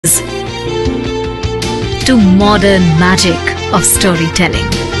to modern magic of storytelling.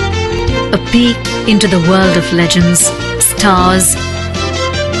 A peek into the world of legends, stars,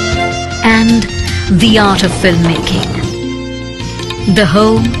 and the art of filmmaking. The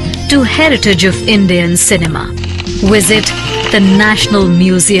home to heritage of Indian cinema. Visit the National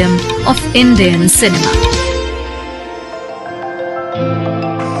Museum of Indian Cinema.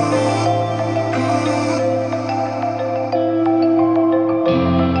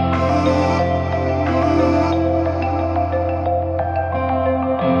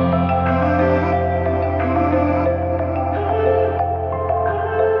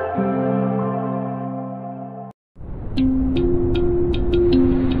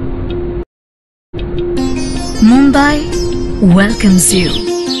 Mumbai welcomes you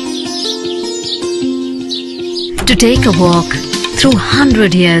to take a walk through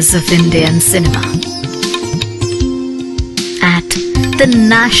 100 years of Indian cinema at the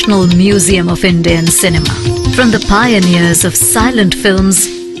National Museum of Indian Cinema. From the pioneers of silent films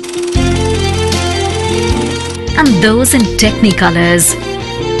and those in Technicolors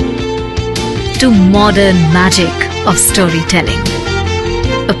to modern magic of storytelling.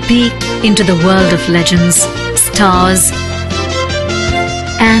 A peek into the world of legends, stars,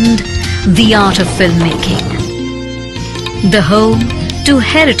 and the art of filmmaking. The home to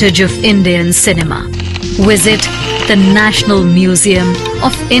heritage of Indian cinema. Visit the National Museum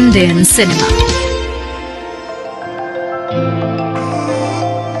of Indian Cinema.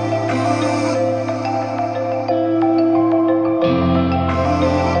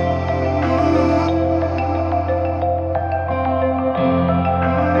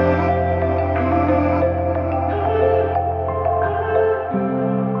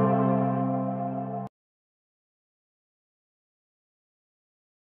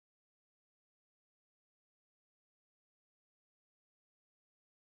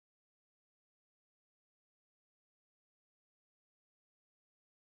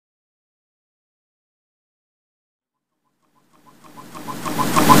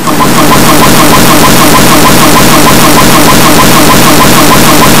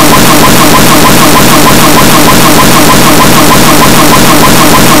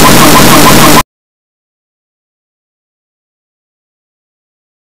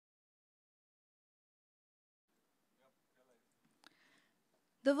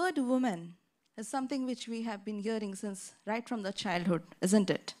 The word woman is something which we have been hearing since right from the childhood, isn't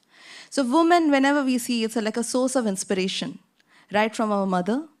it? So woman, whenever we see, it's like a source of inspiration, right from our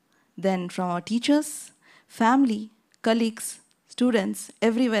mother, then from our teachers, family, colleagues, students,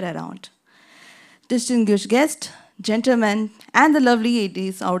 everywhere around. Distinguished guests, gentlemen, and the lovely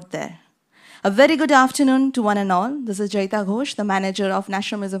ladies out there. A very good afternoon to one and all. This is Jaita Ghosh, the manager of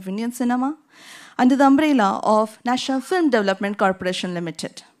National Museum of Indian Cinema, under the umbrella of National Film Development Corporation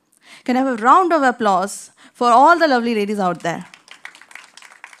Limited. Can I have a round of applause for all the lovely ladies out there?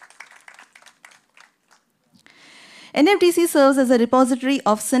 NFDC serves as a repository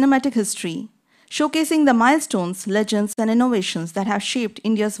of cinematic history, showcasing the milestones, legends, and innovations that have shaped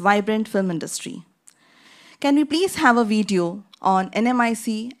India's vibrant film industry. Can we please have a video on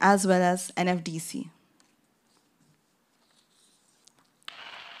NMIC as well as NFDC?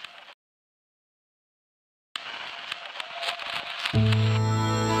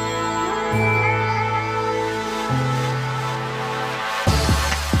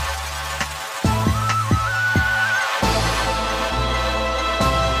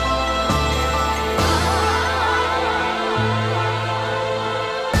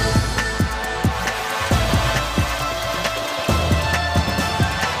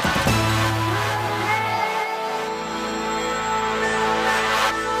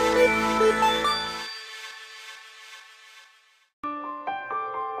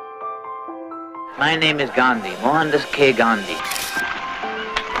 My name is Gandhi, Mohandas K. Gandhi.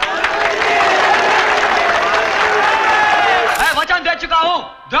 मैं वचन दे चुका हूँ,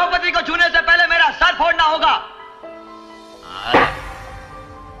 द्रौपदी को छूने से पहले मेरा sir फोड़ना होगा।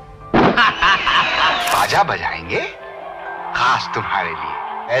 बाजा बजाएंगे खास तुम्हारे लिए,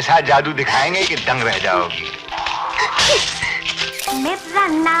 ऐसा जादू दिखाएंगे कि दंग रह जाओगी। मेरा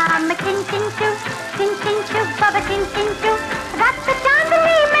नाम चिंचिंचू, चिंचिंचू बाबा चिंचिंचू, रात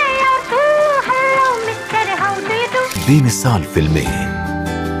चांदनी में और तू, hello mister how do you do. बेमिसाल फिल्में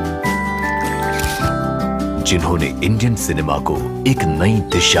जिन्होंने इंडियन सिनेमा को एक नई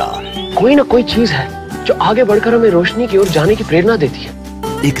दिशा, कोई ना कोई चीज है जो आगे बढ़कर हमें रोशनी की ओर जाने की प्रेरणा देती है,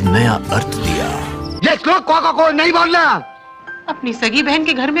 एक नया अर्थ दिया। ये श्लोक को नहीं बोलना। अपनी सगी बहन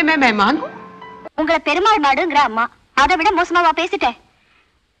के घर में मैं मेहमान हूँ। உங்களை பெருமாள் நாடுங்கற அம்மா அதை விட மோசமாவா பேசிட்டேன்?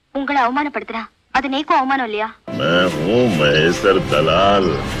 உங்களை அவமானப்படுத்துறா, அது நேக்கும் அவமானம் இல்லையா? मैं हूँ महेश्वर दलाल।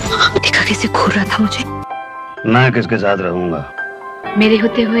 देखा कैसे घूर रहा था मुझे। मैं किसके साथ रहूंगा? मेरे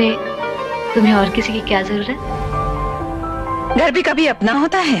होते हुए तुम्हें और किसी की क्या जरूरत? घर भी कभी अपना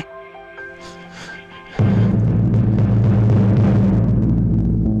होता है।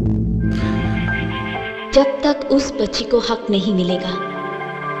 जब तक उस बच्ची को हक नहीं मिलेगा,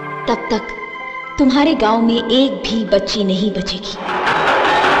 तब तक तुम्हारे गांव में एक भी बच्ची नहीं बचेगी।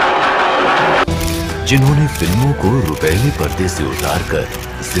 जिन्होंने फिल्मों को रुपहले पर्दे से उतारकर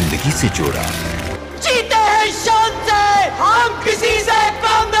जिंदगी से जोड़ा। जीते हैं शान से, हम किसी से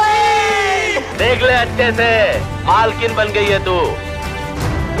कम नहीं। देख ले अच्छे से, मालकिन बन गई है तू।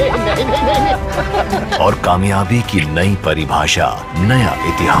 और कामयाबी की नई परिभाषा, नया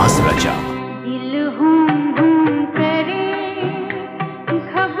इतिहास रचा।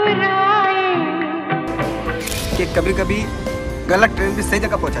 कि कभी कभी गलत ट्रेन भी सही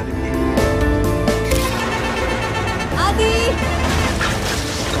जगह पहुंचा देती है।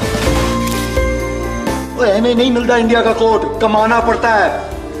 हमें नहीं मिलता इंडिया का कोड, कमाना पड़ता है।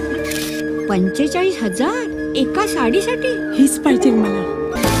 45,000 एका साडीसाठी? हीच पाहिजे मला।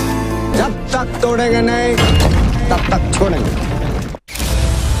 जब तक तोड़ेंगे नहीं, तब तक छोड़ेंगे।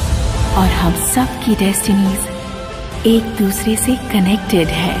 और हम सब की डेस्टिनीज एक दूसरे से कनेक्टेड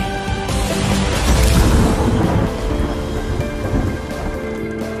है।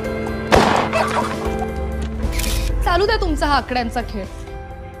 चालू द्या तुमचा हा आकड्यांचा खेळ,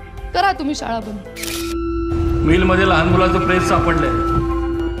 करा तुम्ही शाळा बंद। मिल मध्ये लहान मुलाचं प्रेस सापडलंय।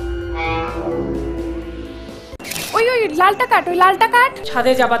 ওই ওই লালটা কাট, ওই লালটা কাট।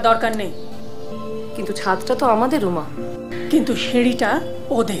 ছাদে যাবার দরকার নেই, কিন্তু ছাদটা তো আমাদের রুমা, কিন্তু সিঁড়িটা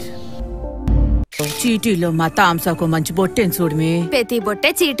ওদের। చీటీలో మా తాంసాకు మంచి బొట్టెన్ చూడమే। ప్రతి బొట్టే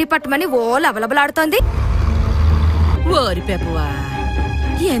చీటీ పట్టమని ఓ లబలబలాడుతోంది। ఓరి పెప్పవా,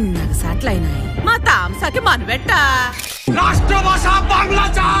 ఎన్నగ సాట్లైనాయి మా తాంసాకి మనబెట్ట। রাষ্ট্রভাষা বাংলা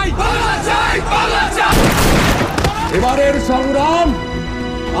চাই, বাংলা চাই, বাংলা চাই। এবারের সংগ্রাম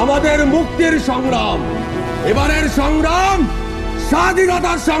আমাদের মুক্তির সংগ্রাম, এবারের সংগ্রাম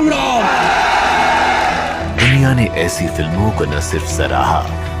স্বাধীনতার সংগ্রাম। दुनिया ने ऐसी फिल्मों को न सिर्फ सराहा,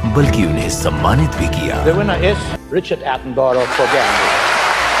 बल्कि उन्हें सम्मानित भी किया। The winner is Richard Attenborough for Gandhi.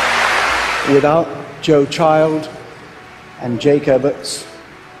 Without Joe Child and Jake Everts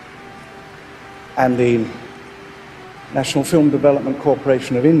and the National Film Development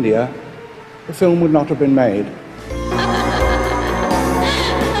Corporation of India, the film would not have been made.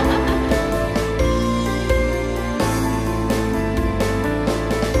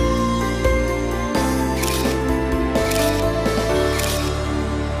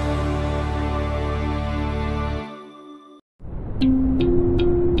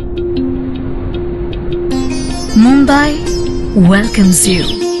 Mumbai welcomes you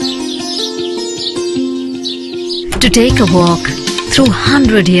to take a walk through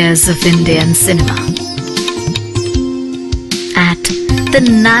 100 years of Indian cinema at the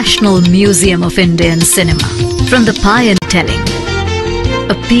National Museum of Indian Cinema. From the pioneer telling,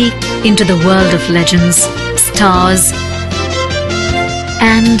 a peek into the world of legends, stars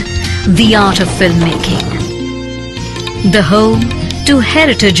and the art of filmmaking. The home to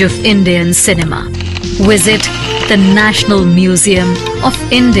heritage of Indian cinema. Visit the National Museum of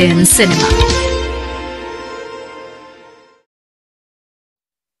Indian Cinema.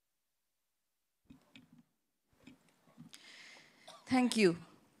 Thank you.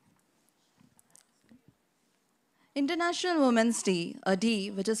 International Women's Day, a day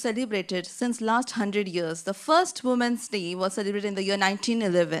which is celebrated since last 100 years. The first Women's Day was celebrated in the year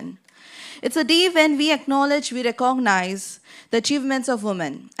 1911. It's a day when we acknowledge, we recognize the achievements of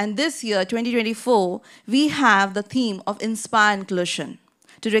women. And this year, 2024, we have the theme of Inspire Inclusion,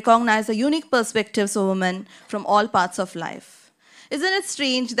 to recognize the unique perspectives of women from all parts of life. Isn't it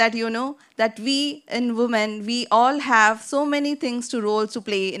strange that, that we in women, we all have so many things roles to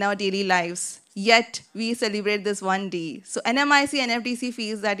play in our daily lives, yet we celebrate this one day. So NMIC and NFDC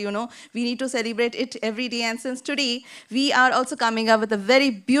feels that, we need to celebrate it every day. And since today, we are also coming up with a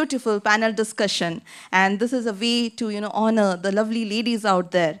very beautiful panel discussion. And this is a way to, honor the lovely ladies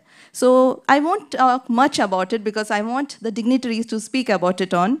out there. So I won't talk much about it because I want the dignitaries to speak about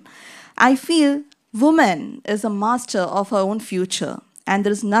it on. I feel woman is a master of her own future, and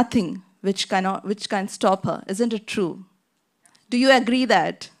there is nothing which can stop her. Isn't it true? Do you agree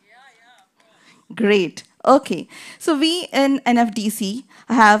that? Great. Okay. So we in NFDC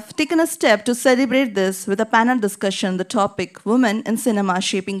have taken a step to celebrate this with a panel discussion, the topic, Women in Cinema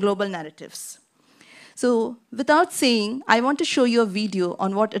Shaping Global Narratives. So without saying, I want to show you a video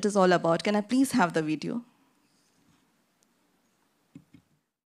on what it is all about. Can I please have the video?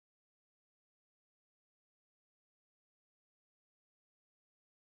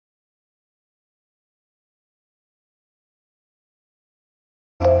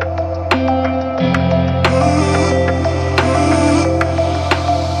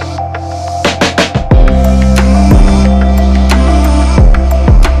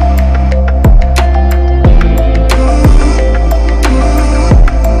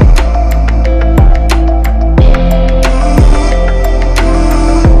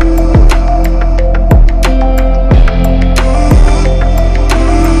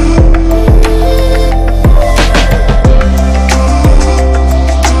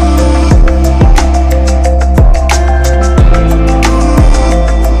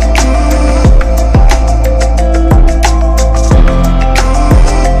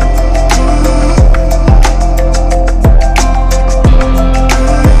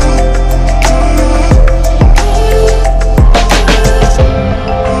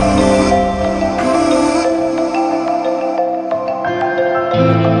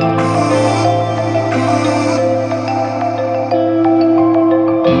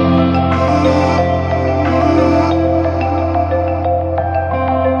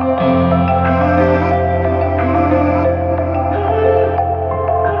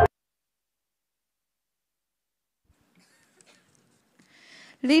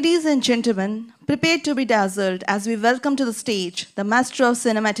 Ladies and gentlemen, prepare to be dazzled as we welcome to the stage the master of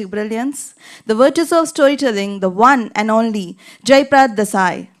cinematic brilliance, the virtuoso of storytelling, the one and only Jaiprad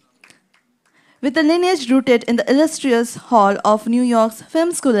Desai. With a lineage rooted in the illustrious hall of New York's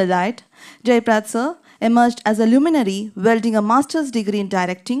film school elite, Jaiprad sir emerged as a luminary wielding a master's degree in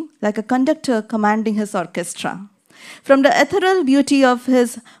directing, like a conductor commanding his orchestra. From the ethereal beauty of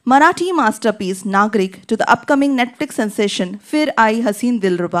his Marathi masterpiece Nagrik to the upcoming Netflix sensation Fir Aayi Haseen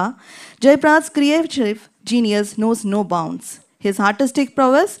Dilruba, Jaiprad's creative genius knows no bounds. His artistic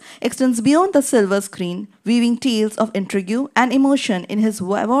prowess extends beyond the silver screen, weaving tales of intrigue and emotion in his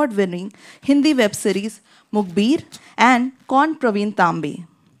award-winning Hindi web series Mugbir and Kaun Praveen Tambe.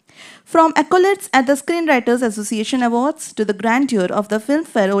 From accolades at the Screenwriters Association Awards to the grandeur of the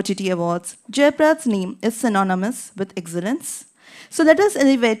Filmfare OTT Awards, Jaiprad's name is synonymous with excellence. So let us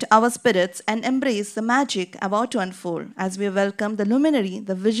elevate our spirits and embrace the magic about to unfold as we welcome the luminary,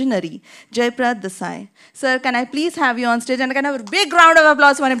 the visionary, Jaiprad Desai. Sir, can I please have you on stage, and can I have a big round of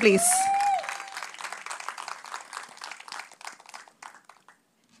applause for him, please?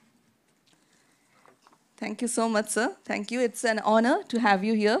 Thank you so much, sir. Thank you. It's an honor to have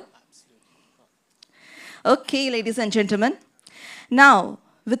you here. Okay, ladies and gentlemen. Now,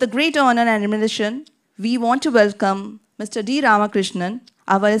 with a great honor and admiration, we want to welcome Mr. D. Ramakrishnan,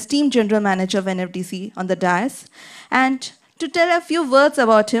 our esteemed General Manager of NFDC, on the dais. And to tell a few words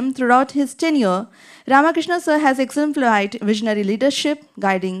about him, throughout his tenure, Ramakrishnan sir has exemplified visionary leadership,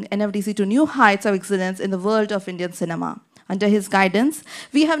 guiding NFDC to new heights of excellence in the world of Indian cinema. Under his guidance,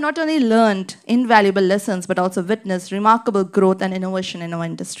 we have not only learned invaluable lessons, but also witnessed remarkable growth and innovation in our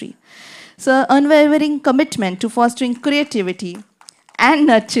industry. Sir, unwavering commitment to fostering creativity and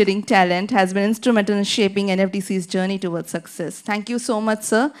nurturing talent has been instrumental in shaping NFDC's journey towards success. Thank you so much,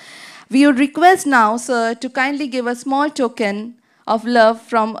 sir. We would request now, sir, to kindly give a small token of love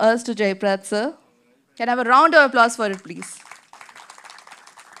from us to Jaiprad, sir. Can I have a round of applause for it, please?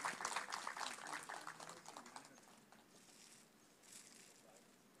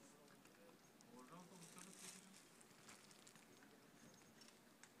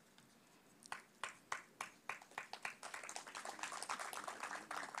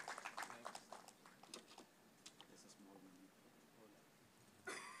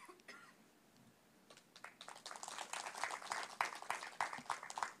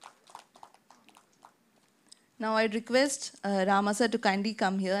 Now I'd request Rama sir to kindly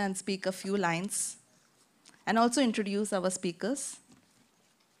come here and speak a few lines and also introduce our speakers.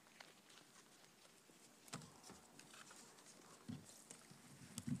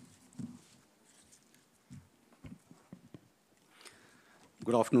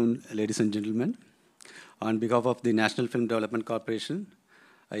 Good afternoon, ladies and gentlemen. On behalf of the National Film Development Corporation,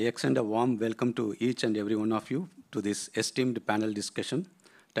 I extend a warm welcome to each and every one of you to this esteemed panel discussion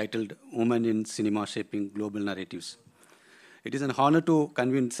titled Women in Cinema Shaping Global Narratives. It is an honor to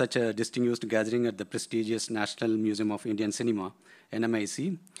convene such a distinguished gathering at the prestigious National Museum of Indian Cinema,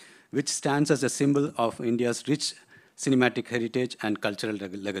 NMIC, which stands as a symbol of India's rich cinematic heritage and cultural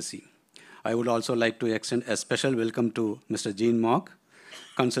legacy. I would also like to extend a special welcome to Mr. Jean-Marc,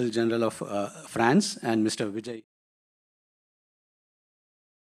 Consul General of France, and Mr. Vijay.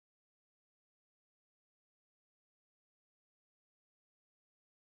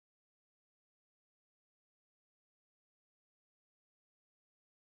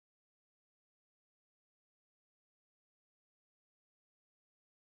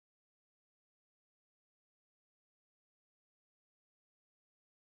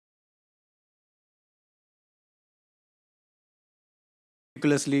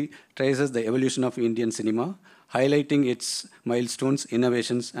 Meticulously traces the evolution of Indian cinema, highlighting its milestones,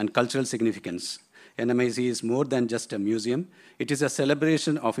 innovations, and cultural significance. NMIC is more than just a museum. It is a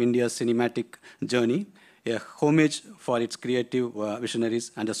celebration of India's cinematic journey, a homage for its creative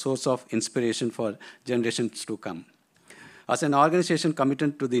visionaries, and a source of inspiration for generations to come. As an organization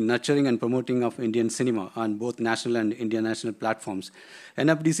committed to the nurturing and promoting of Indian cinema on both national and international platforms,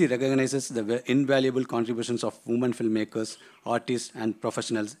 NFDC recognizes the invaluable contributions of women filmmakers, artists, and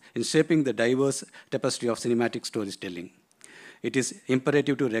professionals in shaping the diverse tapestry of cinematic storytelling. It is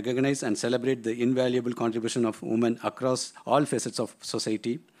imperative to recognize and celebrate the invaluable contribution of women across all facets of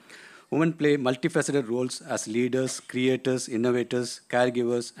society. Women play multifaceted roles as leaders, creators, innovators,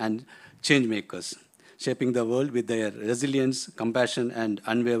 caregivers, and change makers, shaping the world with their resilience, compassion, and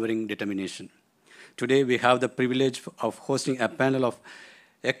unwavering determination. Today, we have the privilege of hosting a panel of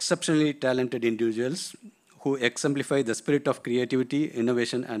exceptionally talented individuals who exemplify the spirit of creativity,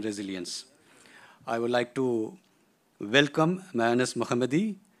 innovation, and resilience. I would like to welcome Mahanas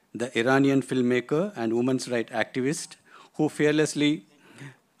Mohammadi, the Iranian filmmaker and women's rights activist who fearlessly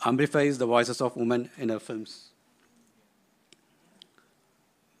amplifies the voices of women in her films.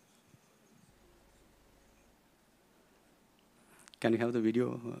 Can you have the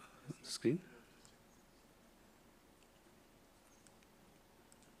video screen?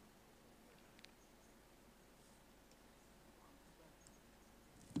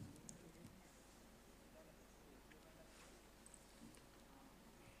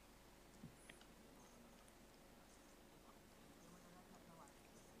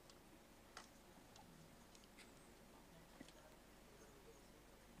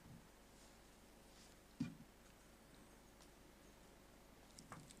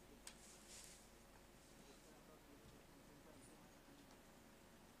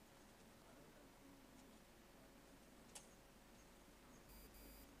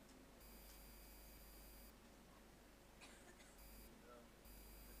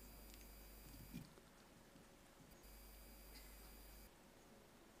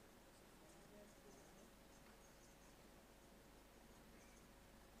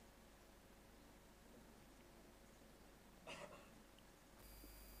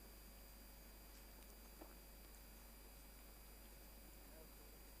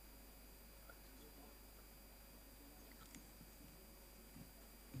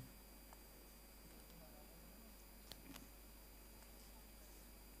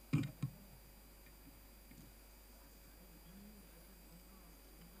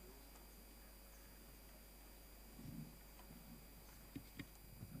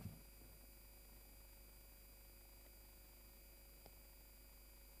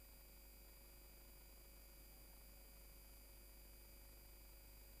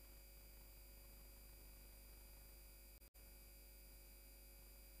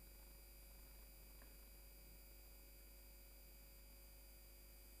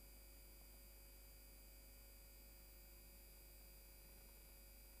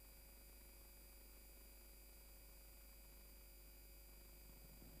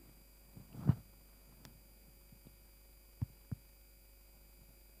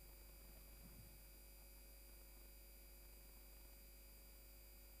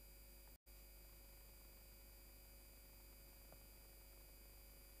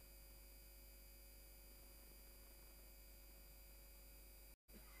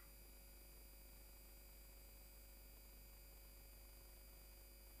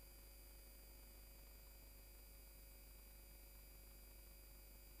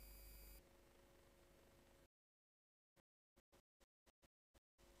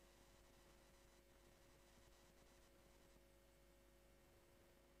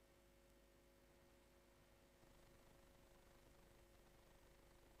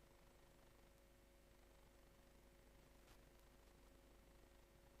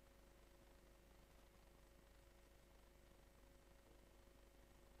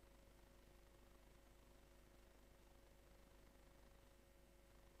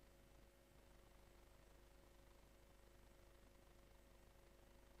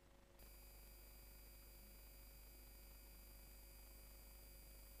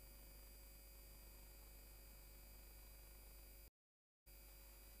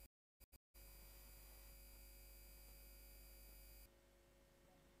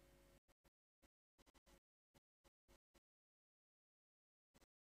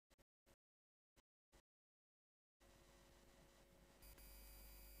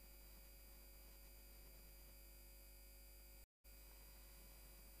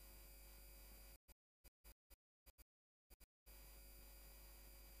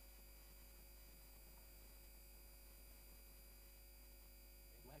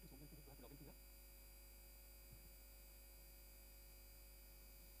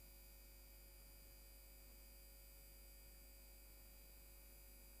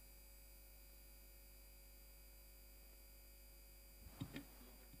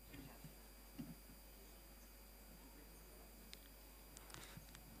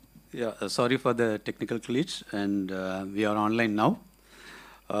 Yeah, sorry for the technical glitch, and we are online now.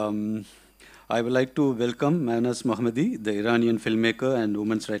 I would like to welcome Manas Mohammadi, the Iranian filmmaker and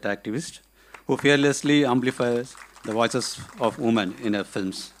women's rights activist, who fearlessly amplifies the voices of women in her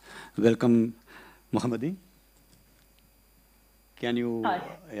films. Welcome, Mohammadi. Can you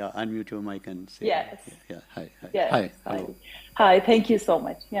unmute your mic and say? Yes. Yeah, hi. Yes. Hi. Hi. Hi. Thank you so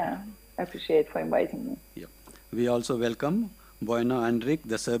much. Yeah, I appreciate for inviting me. Yeah. We also welcome Bojana Andrić,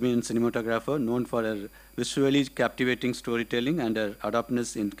 the Serbian cinematographer known for her visually captivating storytelling and her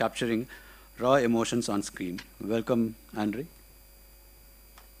adeptness in capturing raw emotions on screen. Welcome, Andrić.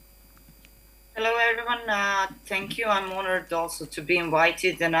 Hello, everyone. Thank you. I'm honored also to be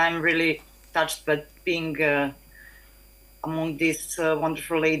invited, and I'm really touched by being among these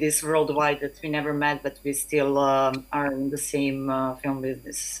wonderful ladies worldwide that we never met, but we still are in the same film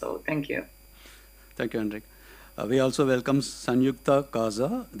business. So thank you. Thank you, Hendrik. We also welcome Sanyukta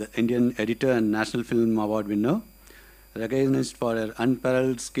Kaza, the Indian editor and National Film Award winner, recognized for her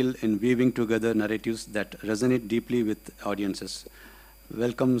unparalleled skill in weaving together narratives that resonate deeply with audiences.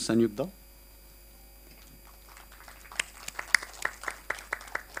 Welcome, Sanyukta.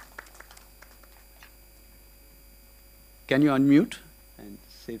 Can you unmute and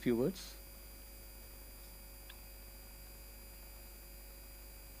say a few words?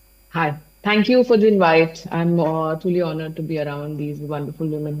 Hi, thank you for the invite. I'm truly honored to be around these wonderful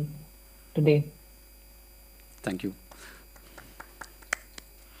women today. Thank you.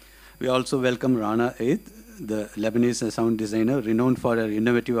 We also welcome Rana Eid, the Lebanese sound designer, renowned for her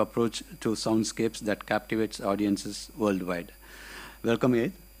innovative approach to soundscapes that captivates audiences worldwide. Welcome,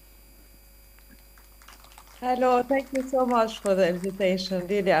 Eid. Hello, thank you so much for the invitation.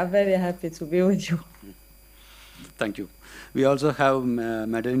 Really, I'm very happy to be with you. Thank you. We also have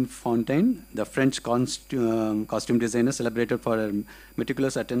Madeleine Fontaine, the French costume designer, celebrated for her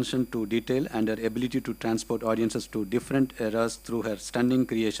meticulous attention to detail and her ability to transport audiences to different eras through her stunning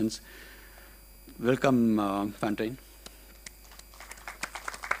creations. Welcome, Fontaine.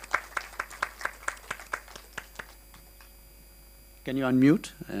 Can you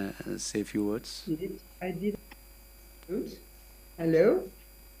unmute, say a few words? I did. Hello?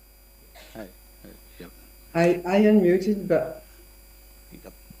 Hi. Yep. I unmuted, but...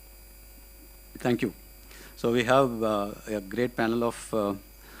 Yep. Thank you. So we have a great panel of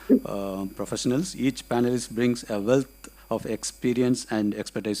professionals. Each panelist brings a wealth of experience and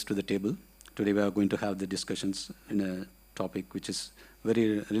expertise to the table. Today we are going to have the discussions in a topic which is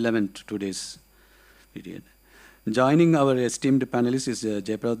very relevant to today's period. Joining our esteemed panelist is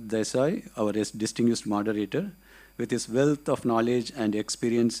Jayaprad Desai, our distinguished moderator, with his wealth of knowledge and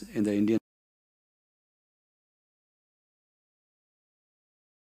experience in the Indian.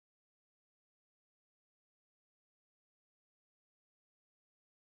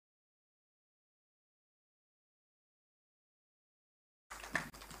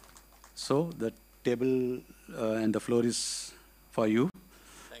 So the table and the floor is for you.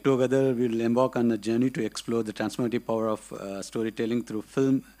 Together, we will embark on a journey to explore the transformative power of storytelling through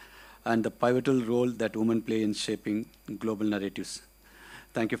film and the pivotal role that women play in shaping global narratives.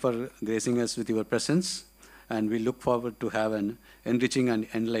 Thank you for gracing us with your presence, and we look forward to have an enriching and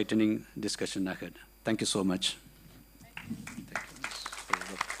enlightening discussion ahead. Thank you so much. Thank you. So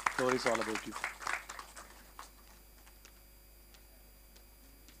the floor is all about you.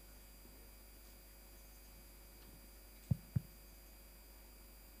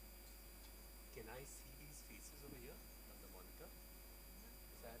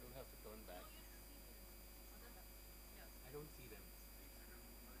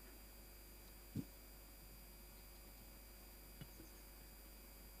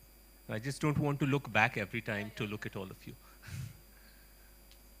 I just don't want to look back every time to look at all of you.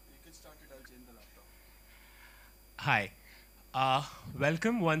 You can start it, I'll change the laptop. Hi.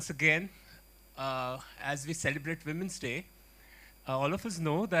 Welcome once again. As we celebrate Women's Day, all of us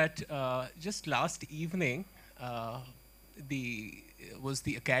know that just last evening was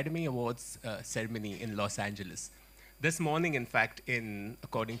the Academy Awards ceremony in Los Angeles. This morning, in fact,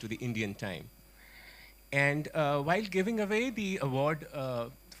 according to the Indian time. And while giving away the award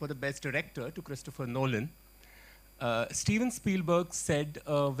for the Best Director to Christopher Nolan, Steven Spielberg said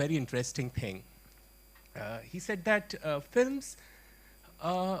a very interesting thing. He said that films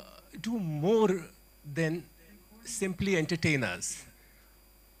do more than simply entertain us.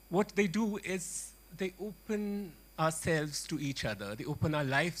 What they do is they open ourselves to each other. They open our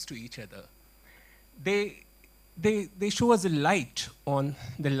lives to each other. They show us a light on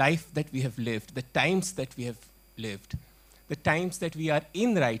the life that we have lived, the times that we have lived, the times that we are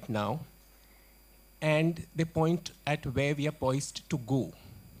in right now, and they point at where we are poised to go.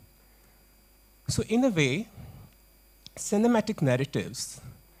 So in a way, cinematic narratives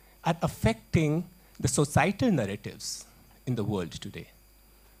are affecting the societal narratives in the world today.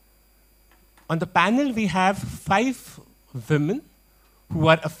 On the panel, we have 5 women who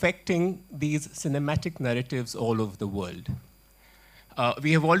are affecting these cinematic narratives all over the world.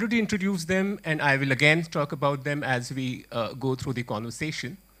 We have already introduced them, and I will again talk about them as we go through the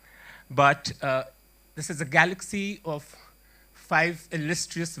conversation. But this is a galaxy of 5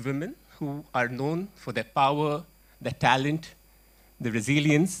 illustrious women who are known for their power, their talent, their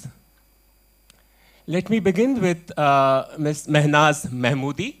resilience. Let me begin with Ms. Mehnaz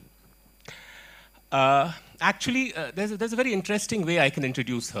Mahmoodi. Actually, there's a very interesting way I can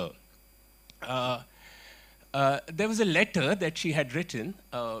introduce her. there was a letter that she had written,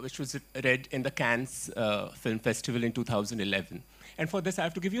 which was read in the Cannes Film Festival in 2011. And for this, I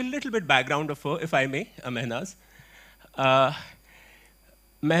have to give you a little bit background of her, if I may, Mehnaz.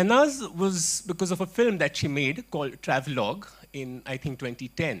 Mehnaz was because of a film that she made called Travelogue in, I think,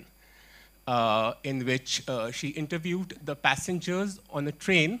 2010, in which she interviewed the passengers on a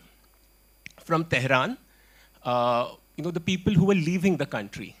train from Tehran, the people who were leaving the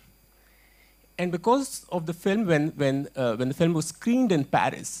country. And because of the film, when the film was screened in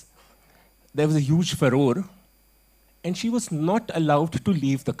Paris, there was a huge furore, and she was not allowed to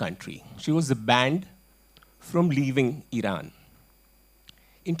leave the country. She was banned from leaving Iran.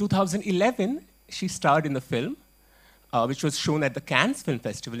 In 2011, she starred in the film, which was shown at the Cannes Film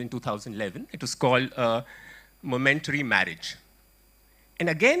Festival in 2011. It was called Momentary Marriage. And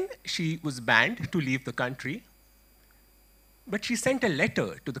again, she was banned to leave the country. But she sent a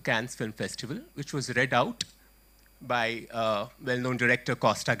letter to the Cannes Film Festival, which was read out by well-known director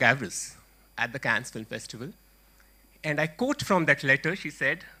Costa Gavras at the Cannes Film Festival. And I quote from that letter, she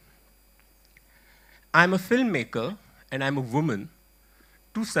said, "I'm a filmmaker and I'm a woman,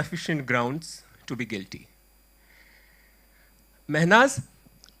 two sufficient grounds to be guilty." Mehnaz,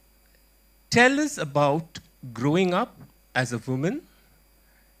 tell us about growing up as a woman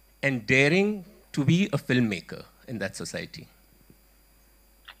and daring to be a filmmaker in that society.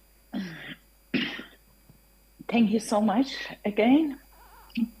 Thank you so much again.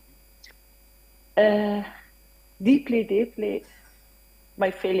 Deeply,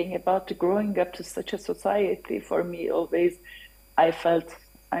 my feeling about growing up to such a society, for me always, I felt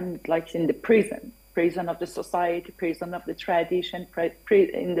I'm like in the prison of the society, prison of the tradition,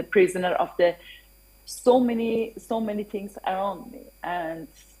 in the prisoner of the so many things around me. And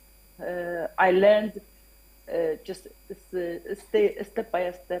I learned just step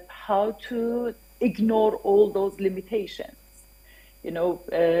by step how to ignore all those limitations.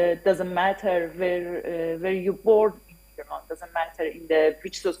 Doesn't matter where you're born in Iran, doesn't matter in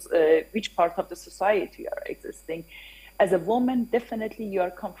which part of the society you are existing. As a woman, definitely you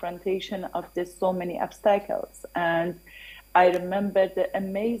are confrontation of this so many obstacles. And I remember the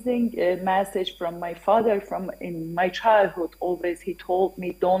amazing message from my father in my childhood. Always he told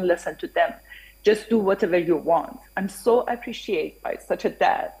me, don't listen to them. Just do whatever you want. I'm so appreciated by such a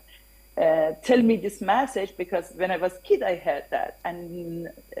dad. Tell me this message, because when I was a kid, I heard that. And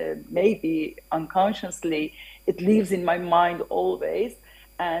maybe unconsciously, it lives in my mind always.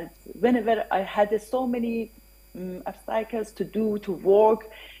 And whenever I had so many obstacles to do, to work,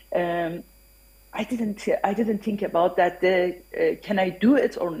 I didn't think about that. Can I do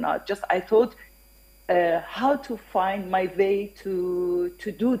it or not? Just I thought how to find my way to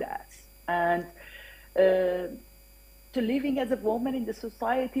do that, and to living as a woman in the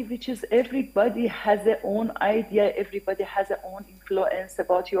society, which is everybody has their own idea, everybody has their own influence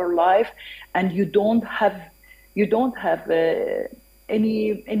about your life, and you don't have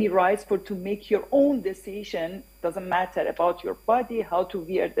any rights to make your own decision. Doesn't matter about your body, how to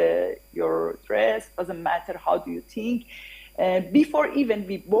wear your dress, doesn't matter how do you think. Before even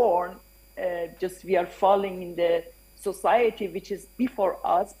we born, just we are falling in the society which is before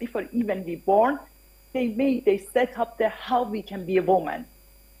us, before even we born, they set up how we can be a woman.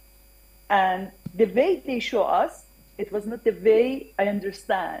 And the way they show us, it was not the way I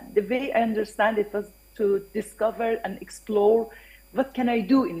understand. The way I understand it was to discover and explore, what can I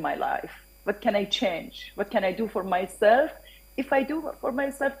do in my life? What can I change? What can I do for myself? If I do for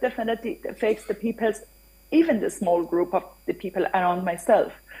myself, definitely it affects the people, even the small group of the people around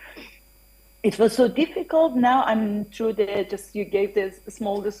myself. It was so difficult. Now I'm through you gave this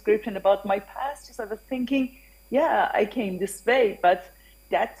small description about my past. Just I was thinking, yeah, I came this way, but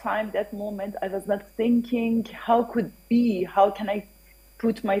that time, that moment, I was not thinking how could be, how can I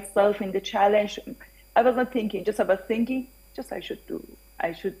put myself in the challenge? I was not thinking, I was thinking,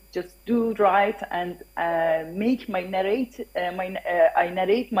 I should just do right and I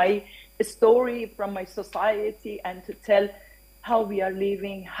narrate my story from my society and to tell how we are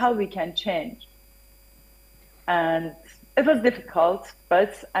living, how we can change. And it was difficult,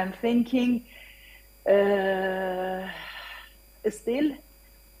 but I'm thinking still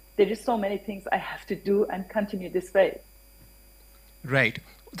there is so many things I have to do and continue this way. Right.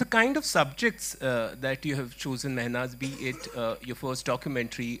 The kind of subjects that you have chosen, Mehnaz, be it your first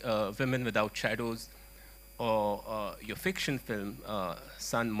documentary, Women Without Shadows, or your fiction film,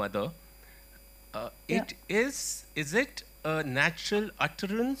 Son, Mother, is it a natural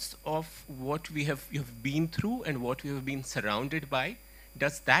utterance of what you've been through and what we have been surrounded by?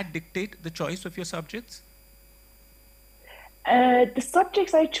 Does that dictate the choice of your subjects? The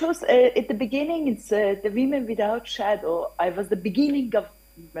subjects I chose at the beginning, it's the women without shadow. I was the beginning of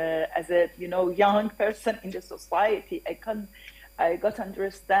as a young person in the society. I got to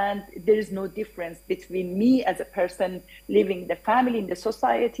understand there is no difference between me as a person living in the family in the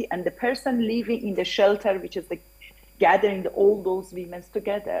society and the person living in the shelter, which is the gathering all those women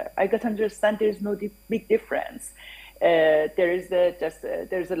together. I got to understand there is no big difference. That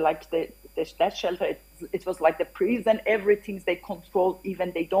shelter, it was like the prison. Everything they control,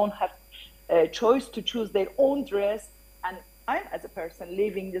 even they don't have a choice to choose their own dress. And I'm as a person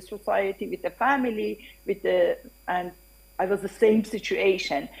living in the society with the family, and I was the same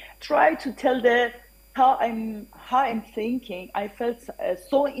situation. Try to tell how I'm thinking. I felt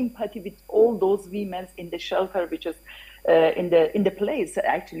so empathy with all those women in the shelter, which is in the place.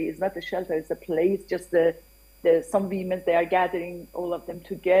 Actually, it's not a shelter; it's a place. Just some women, they are gathering all of them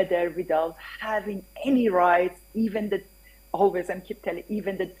together without having any rights. Even always I keep telling,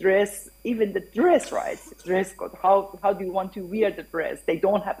 even the dress rights, dress code. How do you want to wear the dress? They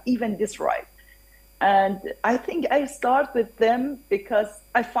don't have even this right. And I think I start with them because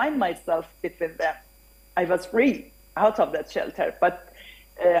I find myself between them. I was free out of that shelter, but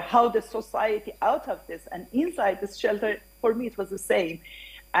how the society out of this and inside this shelter, for me, it was the same.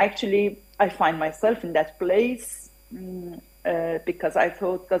 Actually, I find myself in that place because I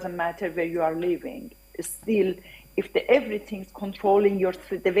thought it doesn't matter where you are living. Still, if everything's controlling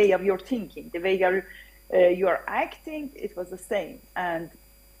the way of your thinking, the way you are acting, it was the same. And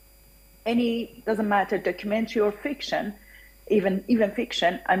doesn't matter, documentary or fiction, even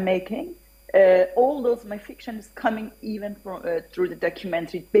fiction I'm making, all those my fiction is coming even from through the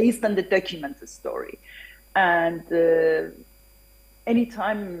documentary, based on the documented story. And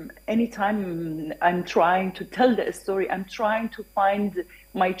anytime I'm trying to tell the story, I'm trying to find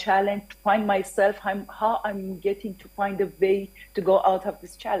my challenge, to find myself, how I'm getting to find a way to go out of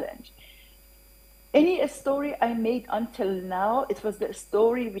this challenge. Any story I made until now, it was the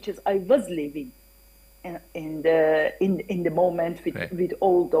story which is I was living in the moment with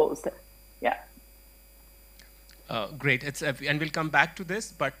all those, yeah. Great, and we'll come back to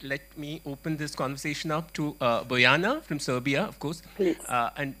this, but let me open this conversation up to Bojana from Serbia, of course. Please.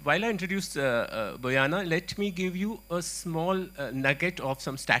 And while I introduce Bojana, let me give you a small nugget of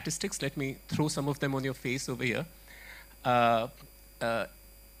some statistics. Let me throw some of them on your face over here.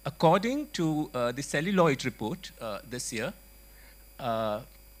 According to the celluloid report this year, the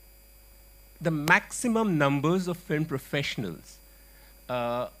maximum numbers of film professionals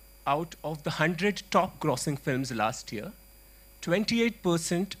out of the 100 top grossing films last year,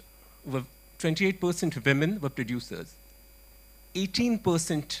 28% women were producers,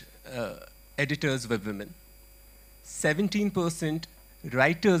 18% editors were women, 17%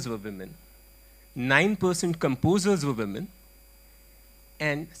 writers were women, 9% composers were women,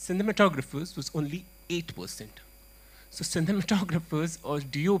 and cinematographers was only 8%. So cinematographers or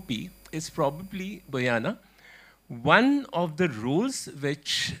DOP is probably, Bojana, one of the roles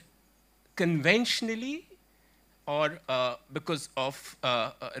which conventionally, or because of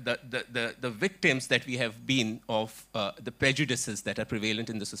the victims that we have been of the prejudices that are prevalent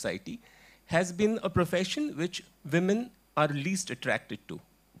in the society, has been a profession which women are least attracted to.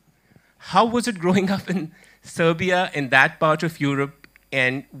 How was it growing up in Serbia, in that part of Europe,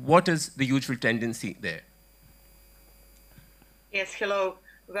 and what is the usual tendency there? Yes, hello.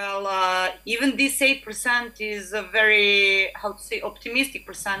 Well, even this 8% is a very, how to say, optimistic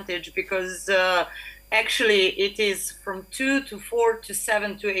percentage, because actually it is from 2 to 4 to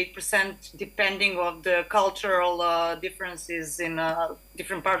 7 to 8%, depending on the cultural differences in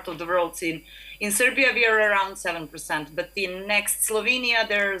different parts of the world. In Serbia, we are around 7%, but in next Slovenia,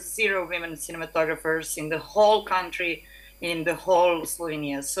 there are 0 women cinematographers in the whole country, in the whole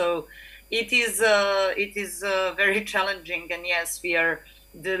Slovenia. So it is very challenging, and yes, we are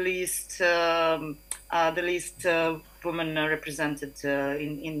the least women represented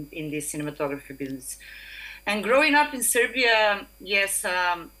in this cinematography business. And growing up in Serbia, yes,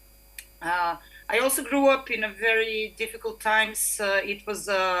 I also grew up in a very difficult times. It was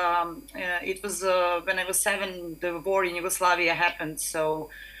when I was 7, the war in Yugoslavia happened. So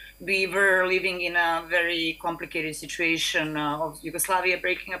we were living in a very complicated situation of Yugoslavia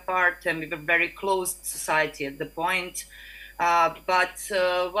breaking apart, and we were a very closed society at the point. But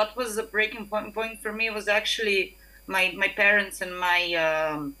what was a breaking point for me was actually my parents and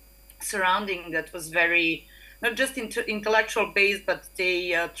my surrounding that was very not just intellectual based, but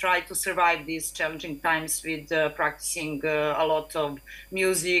they try to survive these challenging times with practicing a lot of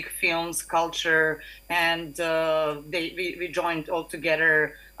music, films, culture, and we joined all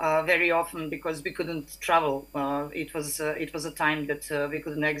together very often because we couldn't travel. It was a time that we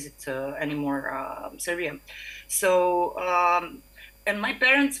couldn't exit anymore Serbia. So. And my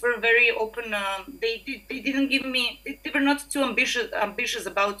parents were very open. They didn't give me. They were not too ambitious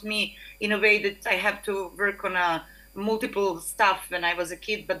about me in a way that I have to work on multiple stuff when I was a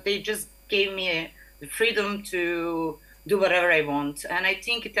kid. But they just gave me the freedom to do whatever I want, and I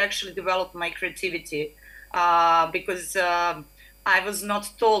think it actually developed my creativity because I was not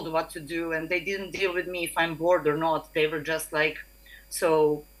told what to do, and they didn't deal with me if I'm bored or not. They were just like,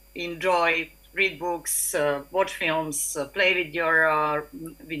 so enjoy. Read books, watch films, play with your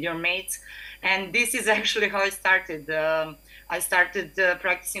mates, and this is actually how I started. I started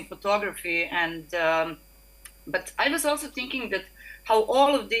practicing photography, and but I was also thinking that how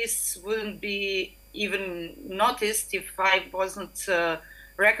all of this wouldn't be even noticed if I wasn't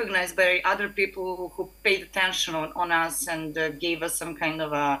recognized by other people who paid attention on us and gave us some kind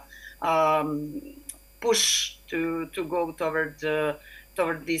of a push to go toward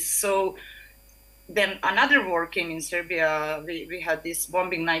this. So. Then another war came in Serbia. We had this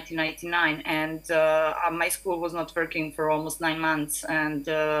bombing 1999, and my school was not working for almost 9 months, and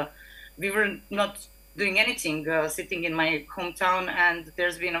we were not doing anything, sitting in my hometown. And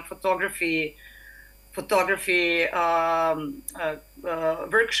there's been a photography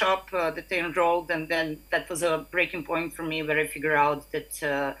workshop that they enrolled, and then that was a breaking point for me where I figured out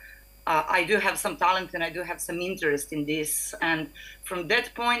that I do have some talent and I do have some interest in this. And from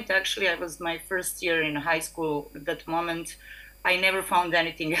that point, actually, I was my first year in high school. At that moment, I never found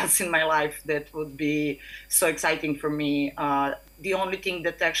anything else in my life that would be so exciting for me. The only thing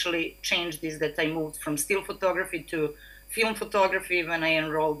that actually changed is that I moved from still photography to film photography when I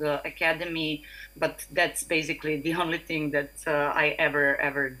enrolled the academy. But that's basically the only thing that I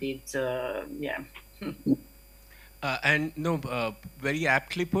ever did. Yeah. And no, very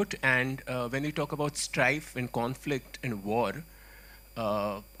aptly put. And when you talk about strife and conflict and war,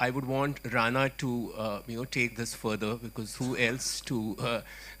 I would want Rana to take this further, because who else to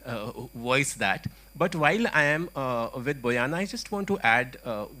voice that? But while I am with Boyana, I just want to add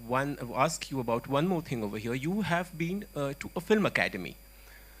ask you about one more thing over here. You have been to a film academy.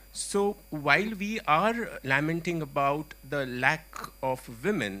 So while we are lamenting about the lack of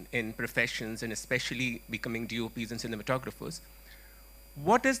women in professions and especially becoming DOPs and cinematographers,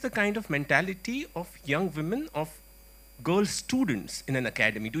 what is the kind of mentality of young women, of girl students in an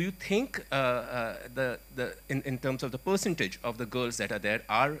academy? Do you think in terms of the percentage of the girls that are there,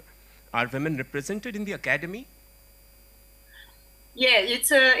 are women represented in the academy? Yeah,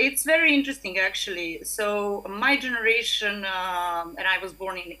 it's very interesting actually. So my generation, and I was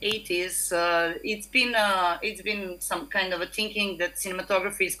born in the 80s. It's been some kind of a thinking that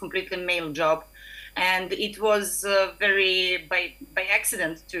cinematography is completely male job, and it was very by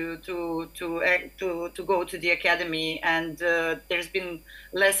accident to go to the academy. And there's been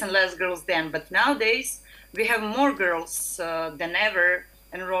less and less girls then, but nowadays we have more girls than ever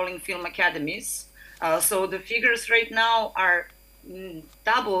enrolling film academies. So the figures right now are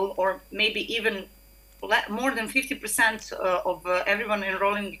double, or maybe even more than 50% of everyone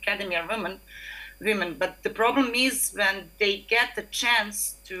enrolling in the academy are women. But the problem is when they get the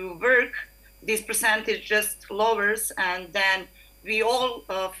chance to work, this percentage just lowers, and then we all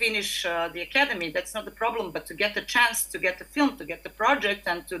finish the academy. That's not the problem, but to get the chance to get the film, to get the project,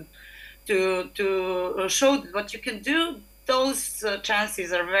 and to show what you can do, those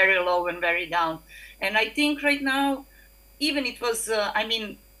chances are very low and very down. And I think right now, even it was, I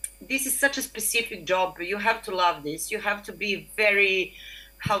mean, this is such a specific job. You have to love this. You have to be very,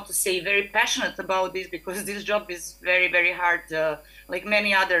 very passionate about this, because this job is very, very hard, like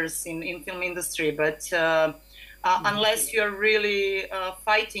many others in film industry. But unless you're really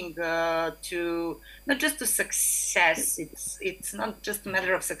fighting to, not just to success, it's not just a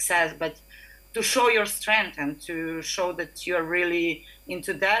matter of success, but to show your strength and to show that you're really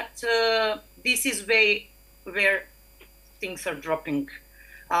into that, this is where things are dropping.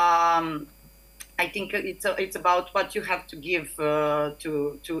 I think it's about what you have to give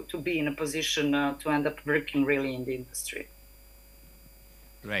to be in a position to end up working really in the industry.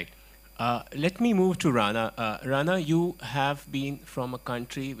 Right. Let me move to Rana. Rana, you have been from a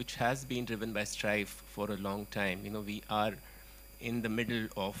country which has been driven by strife for a long time. You know, we are in the middle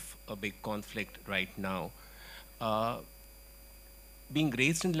of a big conflict right now. Being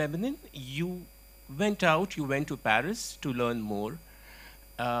raised in Lebanon, you went to Paris to learn more.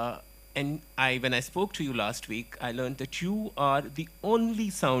 And when I spoke to you last week, I learned that you are the only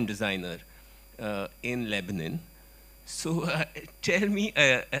sound designer in Lebanon. So tell me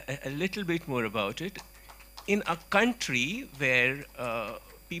a little bit more about it. In a country where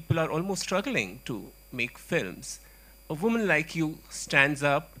people are almost struggling to make films, a woman like you stands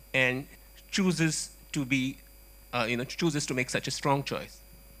up and chooses to be, chooses to make such a strong choice.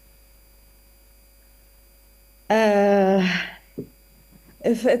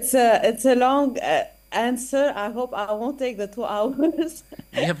 If it's a long answer, I hope I won't take the 2 hours.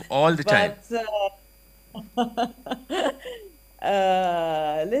 We have all the time.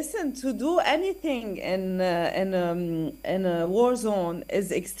 Listen, to do anything in a war zone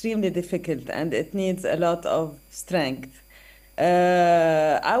is extremely difficult, and it needs a lot of strength.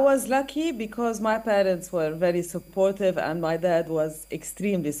 I was lucky because my parents were very supportive, and my dad was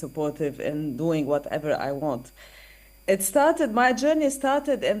extremely supportive in doing whatever I want. My journey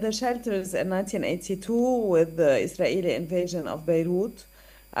started in the shelters in 1982 with the Israeli invasion of Beirut.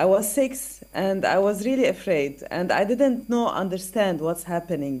 I was 6 and I was really afraid, and I didn't understand what's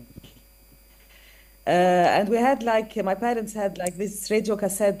happening. And we had my parents had this radio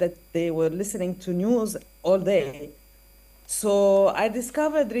cassette that they were listening to news all day. So I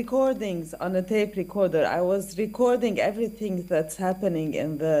discovered recordings on a tape recorder. I was recording everything that's happening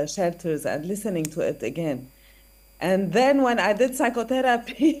in the shelters and listening to it again. And then when I did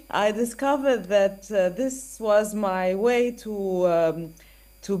psychotherapy, I discovered that this was my way to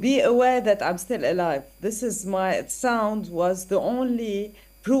be aware that I'm still alive. My sound was the only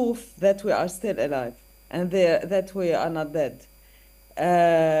proof that we are still alive and that we are not dead.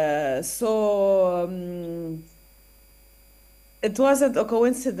 It wasn't a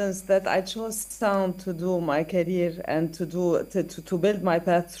coincidence that I chose sound to do my career and to build my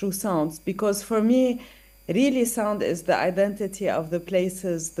path through sounds, because for me, really sound is the identity of the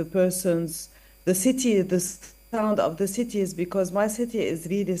places, the persons, the city, the sound of the cities, because my city is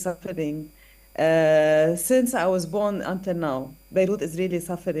really suffering. Since I was born until now, Beirut is really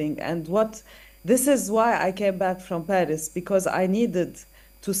suffering. And this is why I came back from Paris, because I needed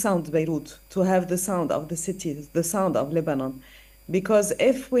to sound Beirut, to have the sound of the city, the sound of Lebanon. Because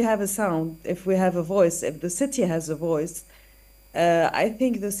if we have a sound, if we have a voice, if the city has a voice, I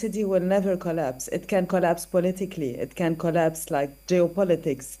think the city will never collapse. It can collapse politically, it can collapse like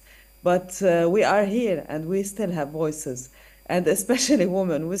geopolitics, but we are here and we still have voices. And especially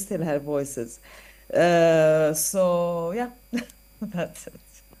women, we still have voices. So yeah, that's it.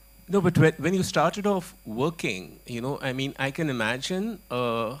 No, but when you started off working, I can imagine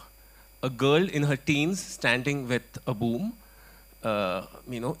a girl in her teens standing with a boom,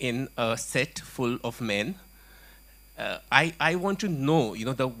 in a set full of men. I want to know,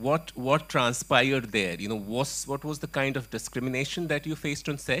 what transpired there. What was the kind of discrimination that you faced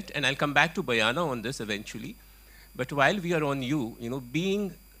on set? And I'll come back to Bayana on this eventually. But while we are on you,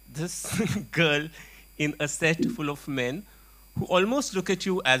 being this girl in a set full of men who almost look at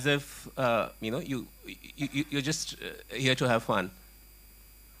you as if, you're just here to have fun.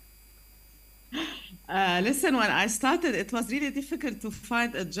 Listen, when I started, it was really difficult to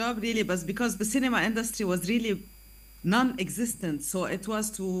find a job, really, but because the cinema industry was really non-existent. So it was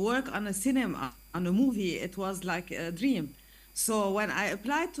to work on a movie, it was like a dream. So when I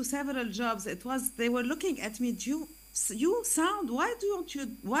applied to several jobs, they were looking at me, you sound, why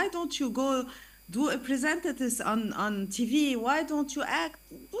don't you go do a presentative on TV? Why don't you act?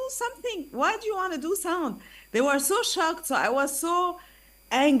 Do something. Why do you want to do sound? They were so shocked. So I was so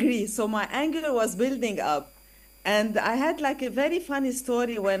angry. So my anger was building up. And I had like a very funny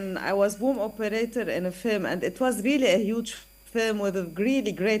story when I was boom operator in a film. And it was really a huge film with a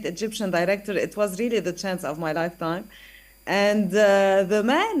really great Egyptian director. It was really the chance of my lifetime. And the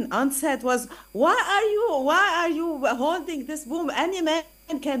man on set was, why are you holding this boom? Any man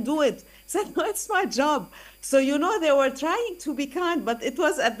can do it. I said, no, it's my job. So, they were trying to be kind, but it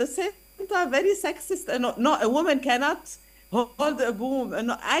was at the same time very sexist. No, a woman cannot hold a boom.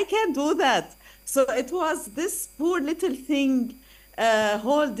 No, I can't do that. So it was this poor little thing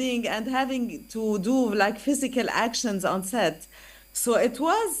holding and having to do like physical actions on set. So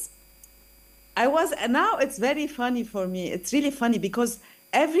now it's very funny for me. It's really funny because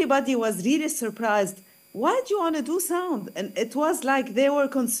everybody was really surprised. Why do you want to do sound? And it was like they were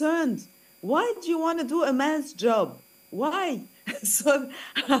concerned. Why do you want to do a man's job? Why? So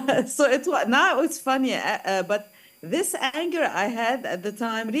now it's funny. But this anger I had at the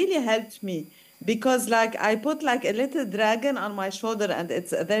time really helped me because like I put like a little dragon on my shoulder and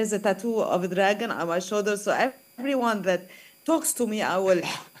there's a tattoo of a dragon on my shoulder. So everyone that talks to me, I will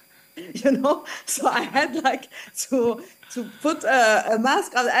you know. So I had like to put a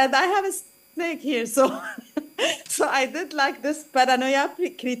mask on, and I have a snake here. So so I did like this paranoia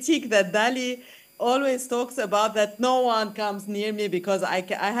critique that Dali always talks about, that no one comes near me because I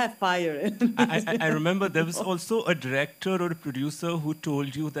have fire. I remember there was also a director or a producer who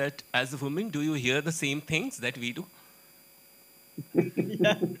told you that as a woman, do you hear the same things that we do?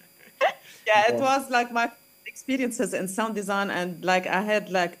 Yeah. Yeah, it was like my experiences in sound design, and like I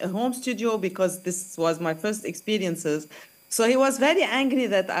had like a home studio because this was my first experiences. So he was very angry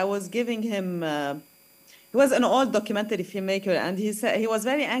that I was giving him he was an old documentary filmmaker, and he said he was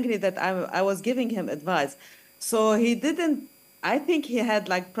very angry that I was giving him advice. So he didn't, I think he had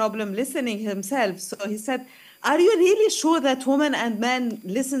like problem listening himself. So he said, "Are you really sure that women and men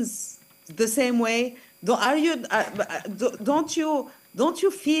listens the same way? Don't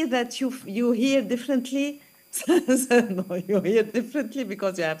you feel that you hear differently?" So I said, "No, you hear differently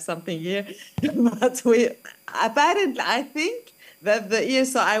because you have something here." But we apparently, I think that the ear.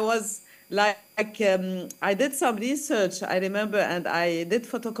 So I was like I did some research, I remember, and I did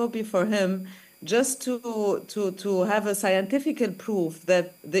photocopy for him just to have a scientific proof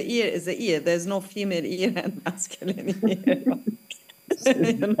that the ear is the ear. There's no female ear and masculine ear.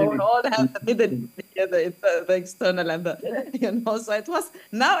 You know, we all have the middle ear, the external and the, you know. So it was,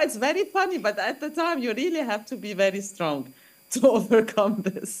 now it's very funny, but at the time you really have to be very strong to overcome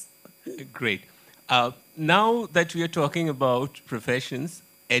this. Great. Now that we are talking about professions,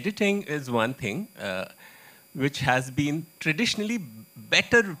 editing is one thing which has been traditionally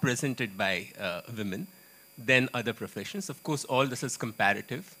better represented by women than other professions. Of course, all this is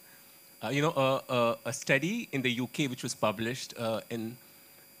comparative. A study in the UK which was published at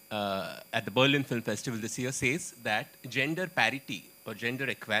the Berlin Film Festival this year says that gender parity or gender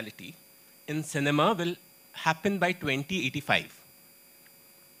equality in cinema will happen by 2085,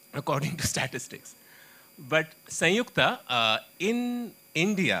 according to statistics. But Sanyukta, in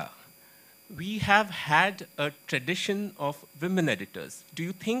India, we have had a tradition of women editors. Do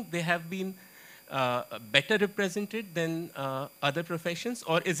you think they have been better represented than other professions,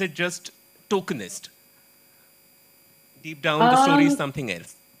 or is it just tokenist? Deep down, the story is something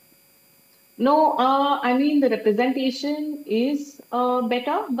else. No, I mean, the representation is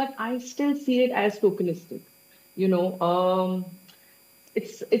better, but I still see it as tokenistic. You know,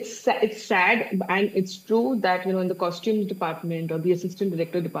 it's sad, and it's true that, you know, in the costumes department or the assistant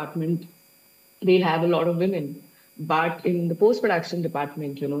director department, they'll have a lot of women. But in the post-production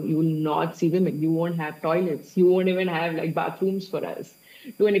department, you know, you will not see women. You won't have toilets. You won't even have like bathrooms for us.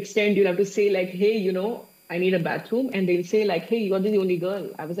 To an extent, you'll have to say like, hey, you know, I need a bathroom. And they'll say like, hey, you're the only girl.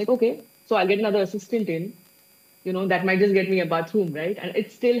 I was like, okay, so I'll get another assistant in. You know, that might just get me a bathroom, right? And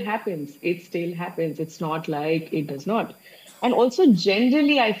it still happens. It still happens. It's not like it does not. And also,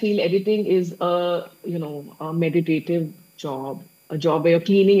 generally, I feel editing is a meditative job, a job where you're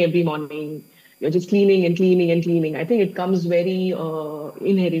cleaning every morning. You're just cleaning and cleaning and cleaning. I think it comes very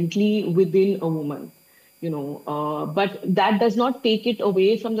inherently within a woman, you know. But that does not take it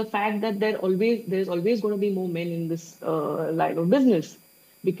away from the fact that there's always going to be more men in this line of business,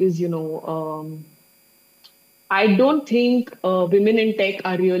 because, you know, I don't think women in tech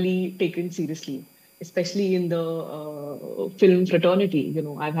are really taken seriously, especially in the film fraternity. You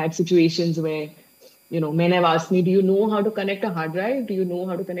know, I've had situations where, you know, men have asked me, do you know how to connect a hard drive? Do you know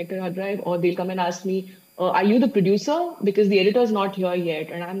how to connect a hard drive? Or they'll come and ask me, are you the producer? Because the editor's not here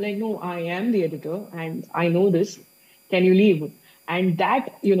yet. And I'm like, no, I am the editor and I know this. Can you leave? And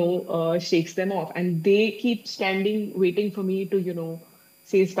that, you know, shakes them off. And they keep standing, waiting for me to, you know,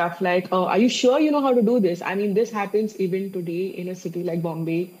 say stuff like, are you sure you know how to do this? I mean, this happens even today in a city like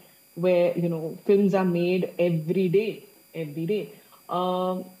Bombay, where, you know, films are made every day.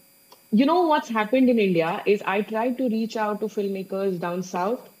 You know, what's happened in India is I tried to reach out to filmmakers down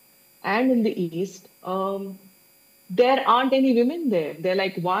south and in the east. There aren't any women there. There are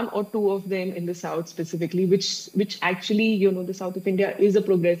like one or two of them in the south specifically, which actually, you know, the south of India is a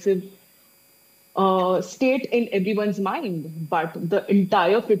progressive state in everyone's mind, but the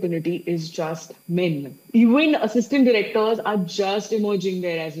entire fraternity is just men. Even assistant directors are just emerging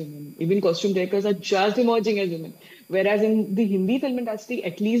there as women. Even costume directors are just emerging as women. Whereas in the Hindi film industry,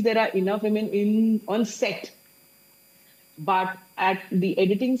 at least there are enough women on set. But at the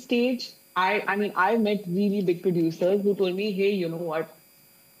editing stage, I mean, I met really big producers who told me, hey, you know what?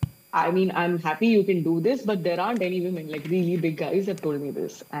 I mean, I'm happy you can do this, but there aren't any women, like really big guys have told me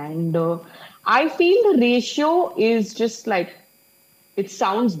this. And I feel the ratio is just like, it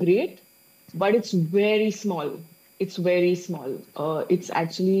sounds great, but it's very small. It's very small. It's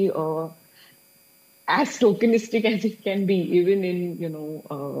actually, as tokenistic as it can be, even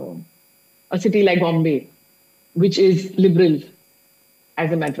in, a city like Bombay, which is liberal,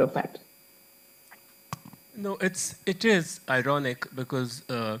 as a matter of fact. No, it is ironic because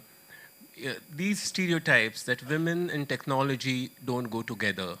these stereotypes that women and technology don't go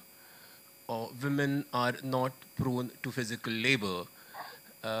together, or women are not prone to physical labor,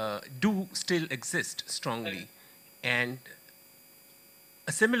 do still exist strongly. And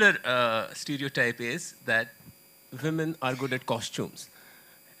a similar stereotype is that women are good at costumes.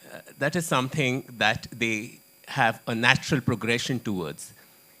 That is something that they have a natural progression towards.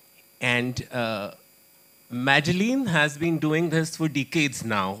 And Madeleine has been doing this for decades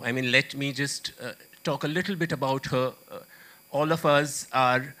now. I mean, let me just talk a little bit about her. All of us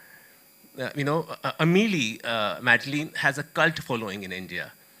are, Amelie, Madeleine, has a cult following in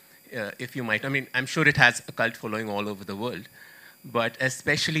India, if you might. I mean, I'm sure it has a cult following all over the world, but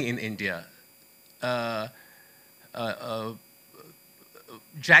especially in India.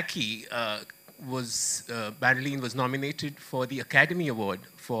 Jackie Madeleine was nominated for the Academy Award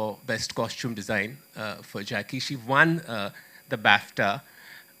for Best Costume Design for Jackie. She won the BAFTA.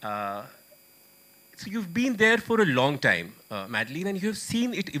 So you've been there for a long time, Madeleine, and you have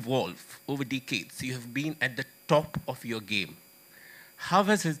seen it evolve over decades. You have been at the top of your game. How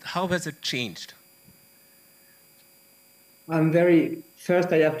has it changed?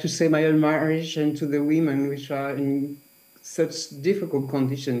 First I have to say my admiration to the women which are in such difficult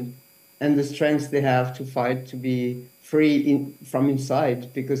conditions and the strength they have to fight to be free from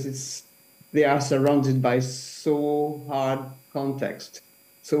inside, because they are surrounded by so hard context.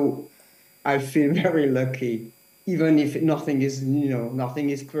 So I feel very lucky, even if nothing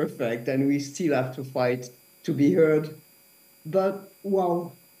is perfect, and we still have to fight to be heard. But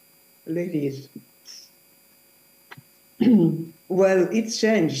wow, ladies. Well, it's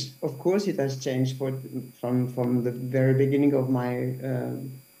changed. Of course, it has changed from the very beginning of my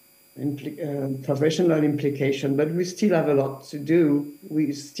professional implication. But we still have a lot to do.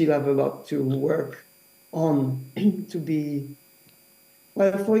 We still have a lot to work on to be,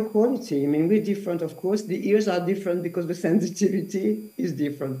 well, for equality. I mean, we're different, of course. The ears are different because the sensitivity is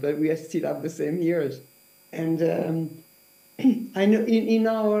different, but we still have the same ears. And I know in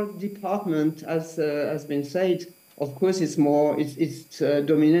our department, as has been said, of course, it's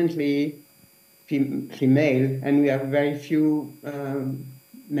dominantly female, and we have very few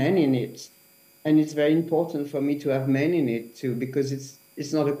men in it. And it's very important for me to have men in it too, because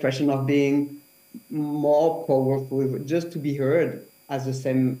it's not a question of being more powerful, just to be heard as the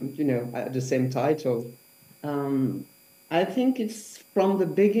same, at the same title. I think it's from the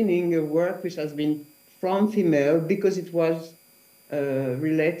beginning a work which has been from female, because it was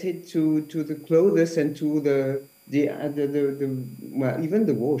related to the clothes and to well, even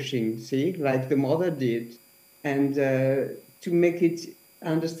the washing, see, like the mother did, and to make it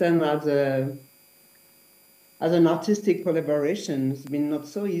understand as an artistic collaboration has been not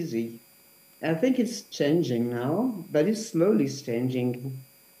so easy. I think it's changing now, but it's slowly changing,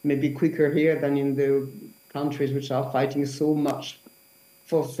 maybe quicker here than in the countries which are fighting so much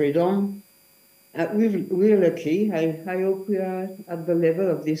for freedom. We're lucky. I hope we are at the level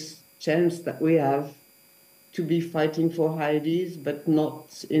of this chance that we have to be fighting for ideas, but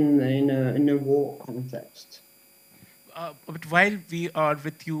not in a war context. But while we are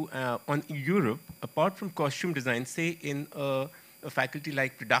with you on Europe, apart from costume design, say in a faculty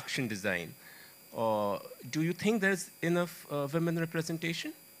like production design, do you think there's enough women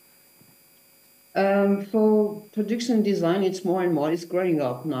representation? For production design, it's more and more. It's growing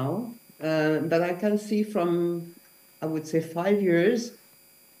up now. But I can see from, I would say, 5 years,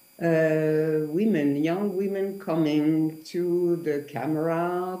 young women coming to the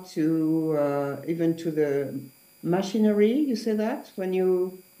camera, to even to the machinery, you say that? When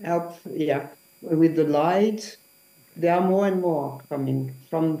you help, with the light, there are more and more coming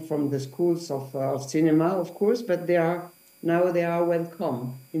from the schools of cinema, of course, but they are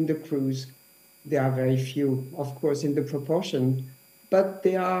welcome in the crews. There are very few, of course, in the proportion, but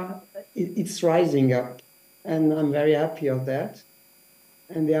it's rising up, and I'm very happy of that.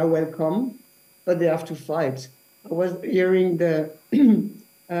 And they are welcome, but they have to fight. I was hearing the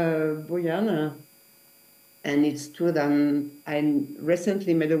Boyana, and it's true that I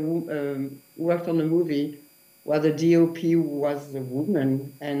recently worked on a movie where the DOP was a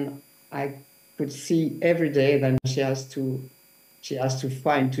woman, and I could see every day that she has to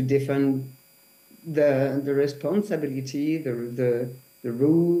fight to defend the responsibility, the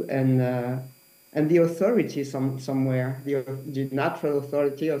rule, and the authority somewhere, the natural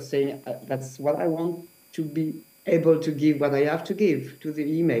authority of saying, that's what I want to be able to give, what I have to give to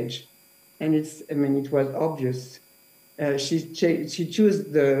the image. and I mean, it was obvious. She chose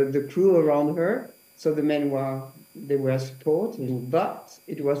the crew around her, so the men were supporting, but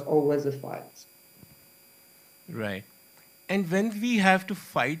it was always a fight. Right. And when we have to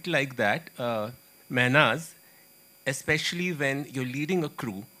fight like that, Mehnaz, especially when you're leading a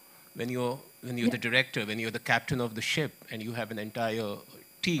crew, when you're the director, when you're the captain of the ship, and you have an entire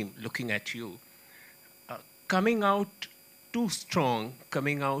team looking at you, coming out too strong,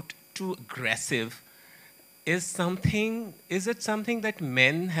 coming out too aggressive, is it something that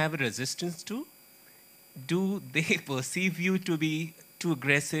men have a resistance to? Do they perceive you to be too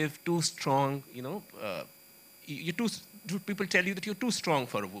aggressive, too strong? You know, do people tell you that you're too strong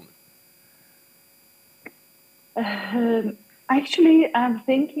for a woman? Actually, I'm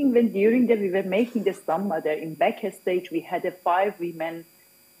thinking when we were making the Sun Mother in backstage, we had 5 women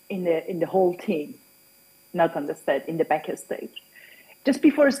in the whole team, not on the set, in the backstage. Just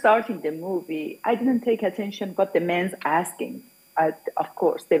before starting the movie, I didn't take attention what the men's asking. Of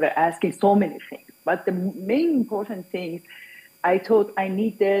course, they were asking so many things, but the main important thing, I thought I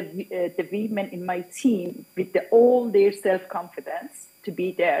need the women in my team with all their self-confidence to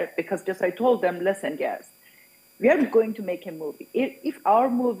be there, because just I told them, listen, guys, we are going to make a movie. If our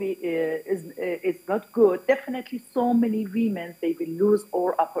movie is not good, definitely so many women, they will lose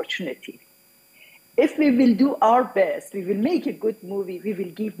our opportunity. If we will do our best, we will make a good movie, we will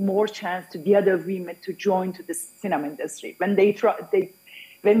give more chance to the other women to join to the cinema industry. When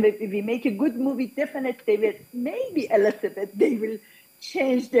we make a good movie, definitely they will, maybe a little bit, they will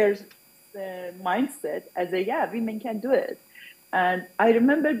change their mindset as women can do it. And I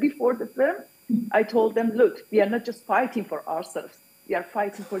remember before the film, I told them, look, we are not just fighting for ourselves, we are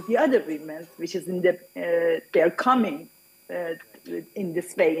fighting for the other women, which is they're coming in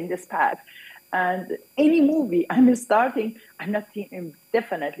this way, in this path. And any movie I'm not thinking,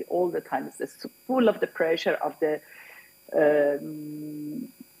 definitely all the time, it's full of the pressure of the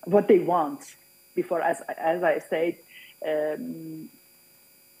what they want. Before, as I said,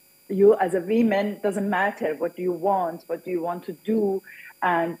 you as a woman, doesn't matter what you want to do,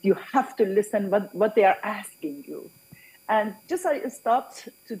 and you have to listen what they are asking you. And just I stopped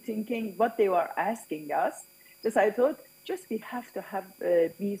to thinking what they were asking us. Just I thought, we have to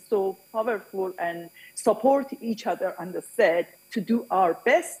be so powerful and support each other on the set to do our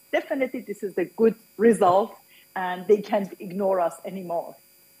best. Definitely, this is a good result, and they can't ignore us anymore.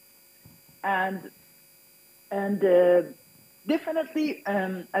 And definitely,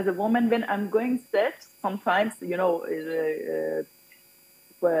 as a woman, when I'm going set, sometimes,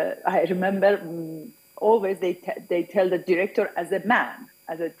 I remember always they tell the director as a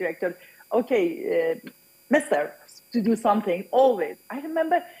director, okay, Mister, to do something, always. I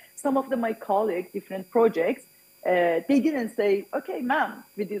remember some of my colleagues, different projects, they didn't say, okay, ma'am,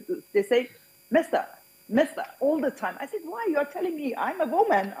 we do this. They say, Mister, all the time. I said, why? You're telling me I'm a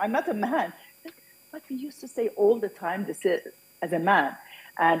woman, I'm not a man. But we used to say all the time this as a man.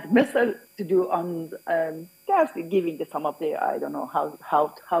 And Mister to do on, giving some of the, I don't know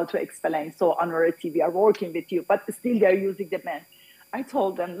how to explain, so honorary, we are working with you, but still they're using the man. I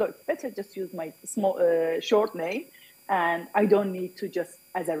told them, look, better just use my small, short name, and I don't need to just,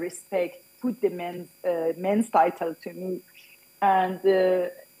 as a respect, put the men's title to me. And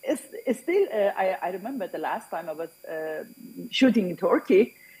it's still, I remember the last time I was shooting in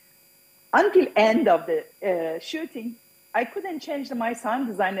Turkey, until end of the shooting, I couldn't change my sound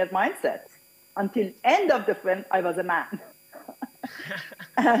designer mindset. Until end of the film, I was a man.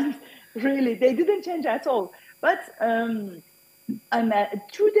 And really, they didn't change at all. But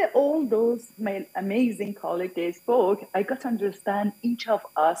through all those my amazing colleagues they spoke, I got to understand each of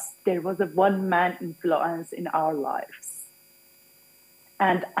us, there was a one-man influence in our lives.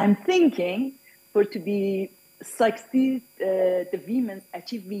 And I'm thinking, to be succeed, the women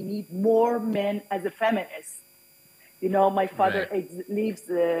achieve, we need more men as a feminist. My father lives.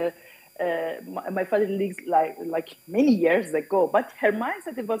 My father lives like many years ago, but her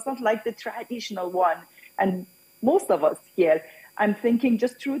mindset, it was not like the traditional one. And most of us here, I'm thinking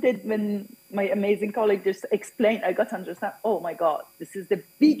just through that, when my amazing colleague just explained, I got to understand, oh my God, this is the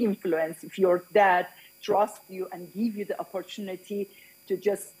big influence. If your dad trusts you and give you the opportunity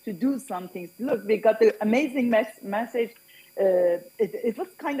to do something. Look, we got the amazing message. It was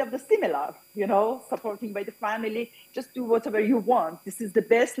kind of the similar, supporting by the family, just do whatever you want. This is the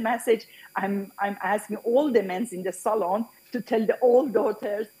best message. I'm asking all the men in the salon to tell the old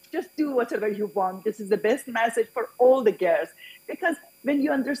daughters, just do whatever you want. This is the best message for all the girls. Because when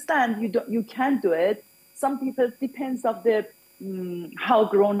you understand you can't do it, some people, depends of the how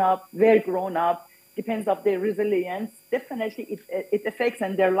grown up, where grown up, depends of their resilience, definitely it affects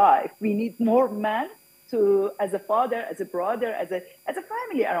in their life. We need more men to, as a father, as a brother, as a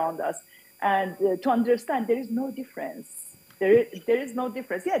family around us, and to understand there is no difference. There is no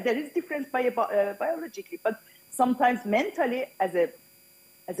difference. Yeah, there is difference biologically, but sometimes mentally, as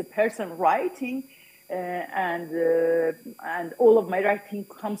a person writing, and all of my writing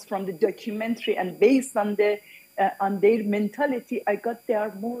comes from the documentary, and based on their mentality, I got they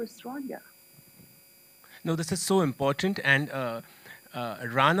are more stronger. No, this is so important. And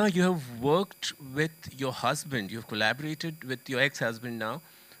Rana, you have worked with your husband. You've collaborated with your ex-husband now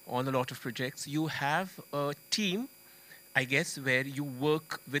on a lot of projects. You have a team, I guess, where you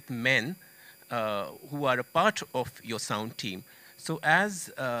work with men who are a part of your sound team. So as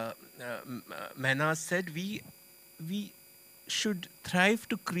Mehnaz said, we should thrive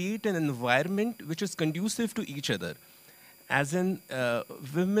to create an environment which is conducive to each other. As in,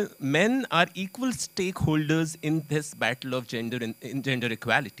 men are equal stakeholders in this battle of gender in gender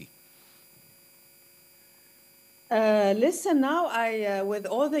equality. Listen, now with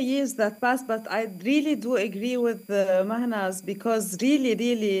all the years that passed, but I really do agree with Mehnaz, because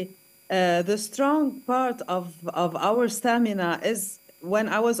really, the strong part of our stamina is when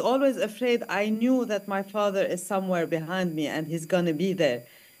I was always afraid, I knew that my father is somewhere behind me and he's going to be there.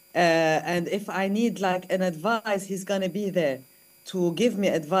 And if I need like an advice, he's going to be there to give me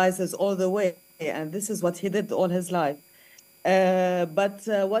advices all the way. And this is what he did all his life. But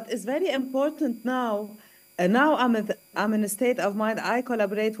what is very important now, now I'm in a state of mind, I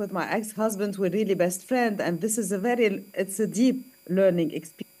collaborate with my ex-husband, we're really best friend. And this is it's a deep learning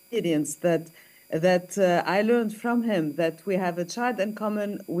experience that I learned from him, that we have a child in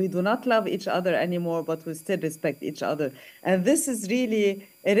common. We do not love each other anymore, but we still respect each other. And this is really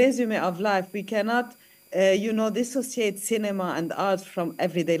a resume of life. We cannot, dissociate cinema and art from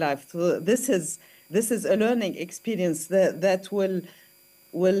everyday life. So this is a learning experience that will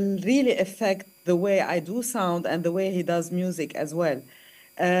really affect the way I do sound and the way he does music as well.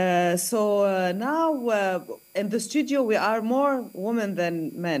 So now in the studio, we are more women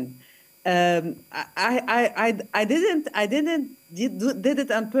than men. I didn't did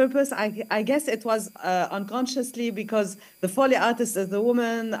it on purpose. I guess it was unconsciously, because the Foley artist is a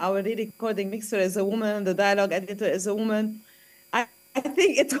woman, our re-recording mixer is a woman, the dialogue editor is a woman. I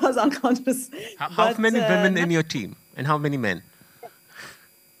think it was unconscious. How many women in your team, and how many men?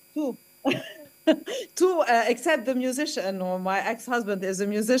 Two. Two, except the musician, or my ex-husband is a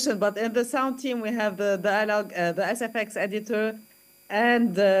musician. But in the sound team, we have the dialogue, the SFX editor,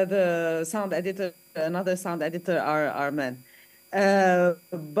 and the sound editor, another sound editor are men.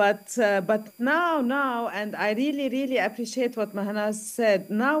 But now, and I really appreciate what Mehnaz said.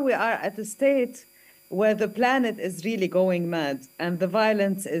 Now we are at a state where the planet is really going mad and the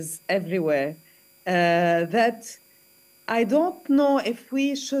violence is everywhere. That I don't know if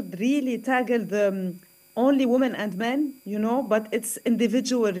we should really tackle the only women and men, but it's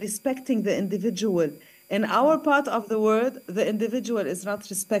individual, respecting the individual. In our part of the world, the individual is not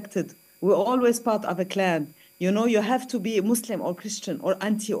respected. We're always part of a clan. You have to be Muslim or Christian or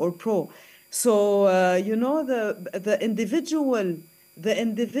anti or pro. So, the individual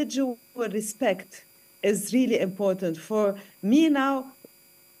respect is really important. For me now,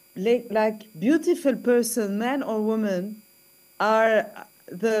 like beautiful person, man or woman, are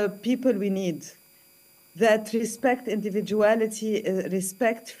the people we need. That respect individuality,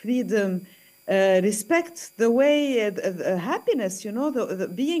 respect freedom, respect the way happiness. The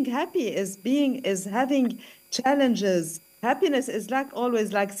being happy is having challenges. Happiness is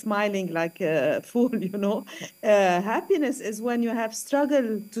always like smiling like a fool. Happiness is when you have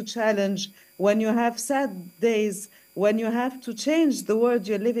struggle to challenge, when you have sad days, when you have to change the world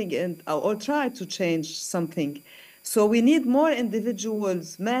you're living in, or try to change something. So we need more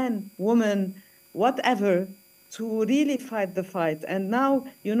individuals, man, woman, whatever, to really fight the fight. And now,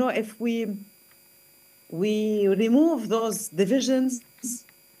 if we remove those divisions,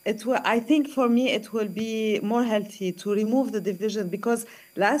 I think for me it will be more healthy to remove the division. Because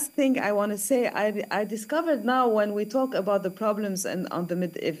last thing I want to say, I discovered now when we talk about the problems in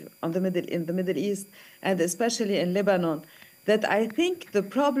the Middle East, and especially in Lebanon, that I think the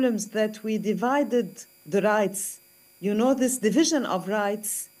problems that we divided the rights, this division of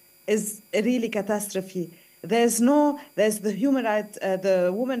rights is a really catastrophe. There's the human right,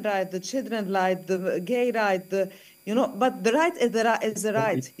 the woman right, the children right, the gay right, but the right is a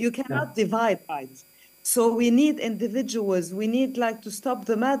right. You cannot divide rights. So we need individuals. We need to stop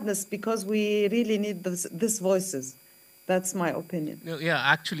the madness, because we really need these voices. That's my opinion. No, yeah,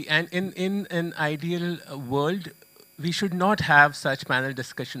 actually, and in an ideal world, we should not have such panel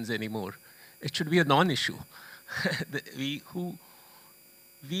discussions anymore. it should be a non-issue.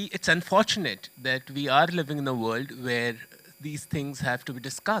 It's unfortunate that we are living in a world where these things have to be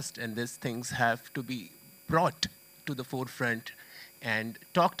discussed and these things have to be brought to the forefront and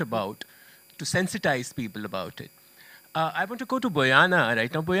talked about to sensitize people about it. I want to go to Boyana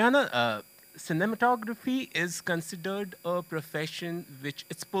right now. Boyana, cinematography is considered a profession which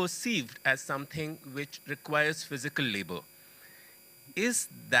it's perceived as something which requires physical labor. Is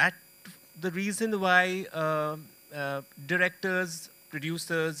that the reason why directors,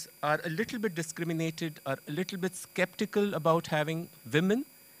 producers are a little bit discriminated, are a little bit skeptical about having women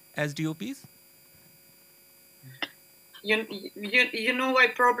as DOPs? You know, I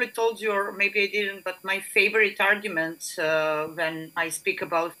probably told you, or maybe I didn't, but my favorite argument when I speak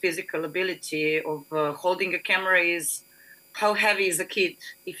about physical ability of holding a camera is how heavy is a kid.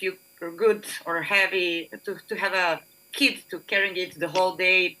 If you are good or heavy, to have a kid to carrying it the whole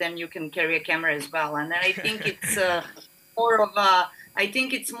day, then you can carry a camera as well. And I think it's more of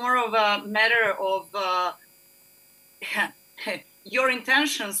a, matter of your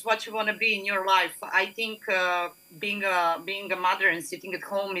intentions, what you want to be in your life. I think being a mother and sitting at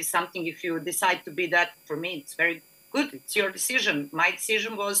home is something, if you decide to be that, for me, it's very good. It's your decision. My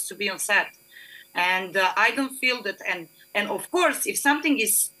decision was to be on set. And I don't feel that, and of course, if something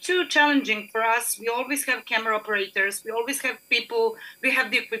is too challenging for us, we always have camera operators, we always have people, we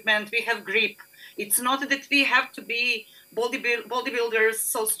have the equipment, we have grip. It's not that we have to be bodybuilders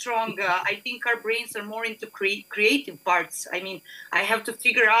so strong. I think our brains are more into creative parts. I mean, I have to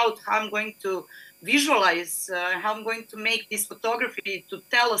figure out how I'm going to visualize, how I'm going to make this photography to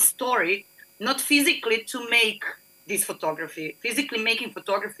tell a story, not physically to make this photography. Physically making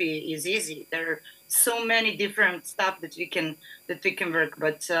photography is easy. There are so many different stuff that we can work.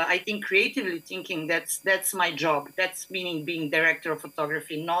 But I think creatively thinking, that's my job. That's meaning being director of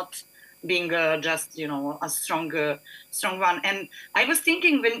photography, not being just, you know, a strong one. And I was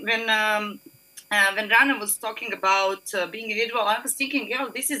thinking when Rana was talking about being individual, I was thinking, yeah,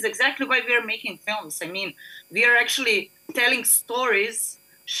 this is exactly why we are making films. I mean, we are actually telling stories,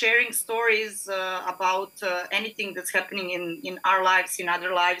 sharing stories about anything that's happening in our lives, in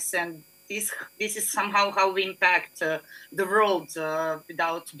other lives, and this is somehow how we impact the world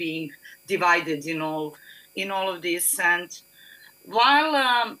without being divided in all of this. And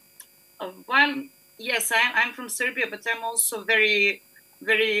while yes, I'm from Serbia, but I'm also very,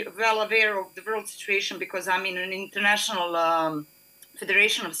 very well aware of the world situation because I'm in an international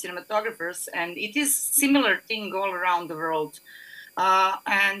federation of cinematographers, and it is similar thing all around the world.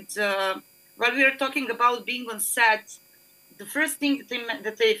 And while we are talking about being on set, the first thing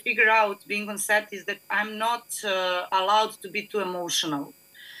that they figure out being on set is that I'm not allowed to be too emotional.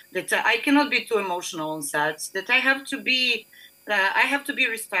 That I cannot be too emotional on set. That I have to be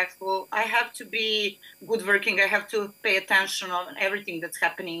respectful. I have to be good working. I have to pay attention on everything that's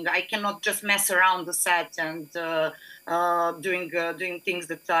happening. I cannot just mess around the set and doing things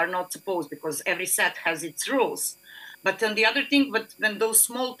that are not supposed, because every set has its rules. But then the other thing, when those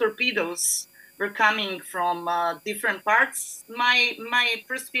small torpedoes were coming from different parts, my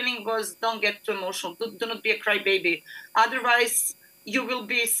first feeling was, don't get too emotional. Do not be a crybaby. Otherwise, you will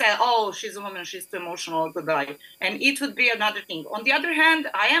be said, oh, she's a woman, she's too emotional, goodbye. And it would be another thing. On the other hand,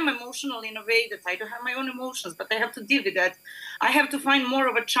 I am emotional in a way that I don't have my own emotions, but I have to deal with that. I have to find more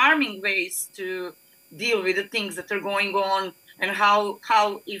of a charming ways to deal with the things that are going on, and how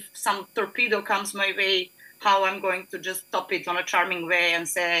if some torpedo comes my way, how I'm going to just stop it on a charming way and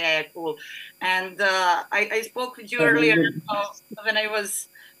say, yeah, cool. And I spoke with you earlier when I was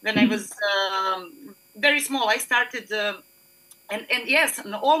very small. I started, and yes,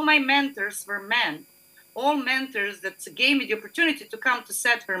 and all my mentors were men. All mentors that gave me the opportunity to come to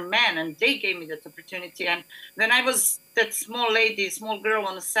set were men, and they gave me that opportunity. And when I was that small girl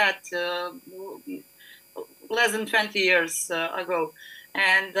on a set, less than 20 years ago,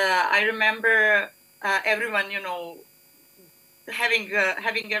 and I remember everyone, you know, having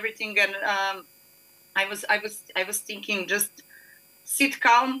everything, and I was thinking, just sit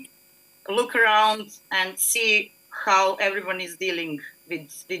calm, look around, and see how everyone is dealing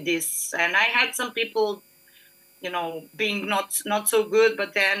with this. And I had some people, you know, being not so good,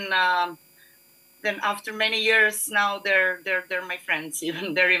 but then after many years, now they're my friends.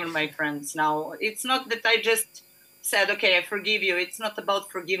 They're even my friends now. It's not that I just said, okay, I forgive you. It's not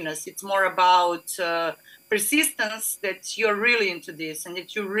about forgiveness. It's more about persistence, that you're really into this and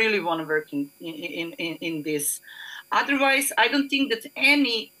that you really want to work in this. Otherwise, I don't think that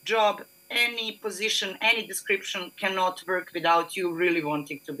any job, any position, any description cannot work without you really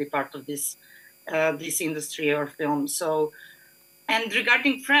wanting to be part of this industry or film. So, And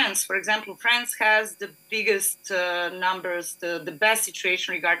regarding France, for example, France has the biggest numbers, the best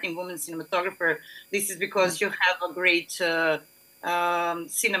situation regarding women cinematographer. This is because you have a great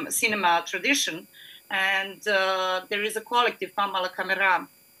cinema tradition. And there is a collective, Femme à la Caméra,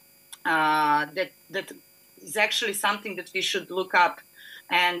 that is actually something that we should look up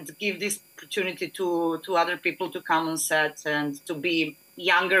and give this opportunity to other people to come on set and to be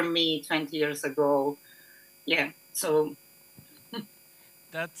younger me 20 years ago. Yeah, so...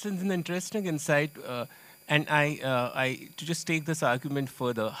 That's an interesting insight. And to just take this argument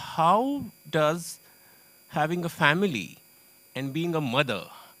further, how does having a family and being a mother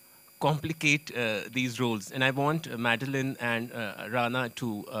complicate these roles? And I want Madeline and Rana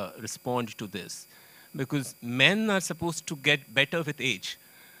to respond to this, because men are supposed to get better with age,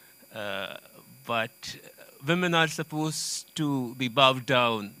 but women are supposed to be bowed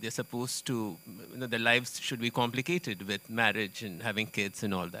down. They're supposed to, their lives should be complicated with marriage and having kids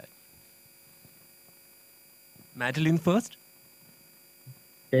and all that. Madeline first.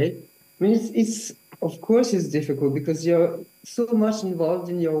 Okay. I mean, it's of course it's difficult because you're so much involved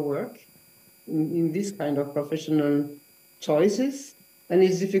in your work, in this kind of professional choices, and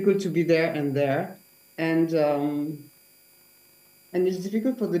it's difficult to be there. And it's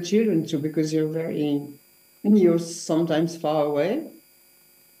difficult for the children too, because you're sometimes far away,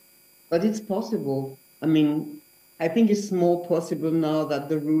 but it's possible. I mean, I think it's more possible now that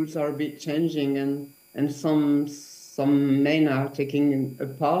the rules are a bit changing, and some men are taking a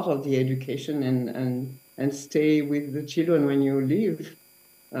part of the education and stay with the children when you leave.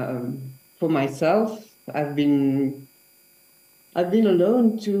 For myself, I've been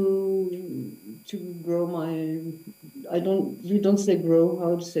alone to grow my. You don't say grow.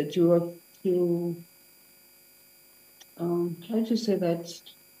 How to say how to say that?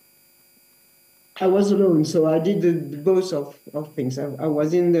 I was alone, so I did both of things. I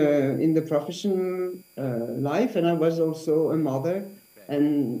was in the professional life, and I was also a mother.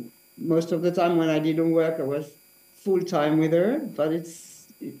 And most of the time when I didn't work, I was full time with her. But it's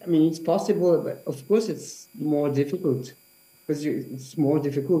possible. But of course, it's more difficult because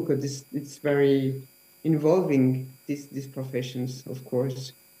it's very involving these professions. Of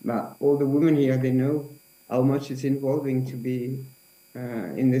course, but all the women here, they know how much it's involving to be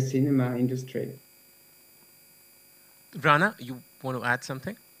in the cinema industry. Rana, you want to add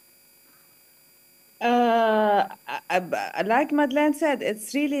something? Like Madeleine said,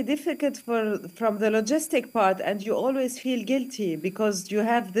 it's really difficult from the logistic part, and you always feel guilty because you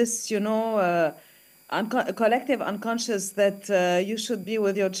have this, collective unconscious that you should be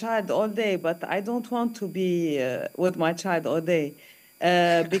with your child all day, but I don't want to be with my child all day.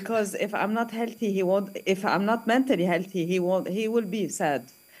 Because if I'm not healthy, he won't. If I'm not mentally healthy, he won't. He will be sad.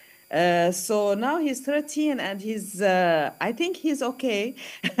 So now he's 13 and I think he's okay.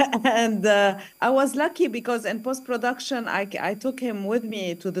 And I was lucky because in post-production, I took him with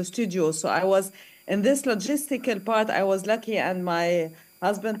me to the studio. So I was in this logistical part, I was lucky, and my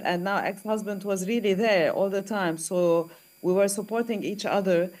husband and now ex-husband was really there all the time. So we were supporting each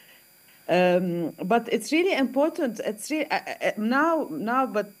other. But it's really important. It's really, now,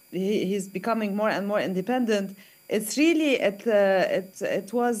 but he's becoming more and more independent. It's really it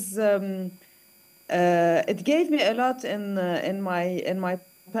gave me a lot in my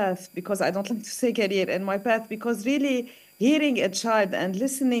path, because I don't like to say career, in my path, because really hearing a child and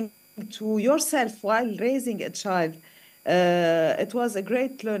listening to yourself while raising a child, it was a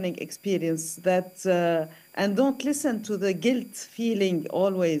great learning experience. And don't listen to the guilt feeling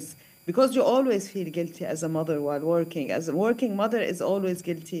always, because you always feel guilty as a mother while working. As a working mother is always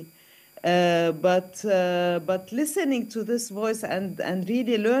guilty. But listening to this voice and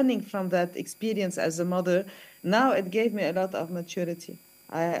really learning from that experience as a mother, now it gave me a lot of maturity.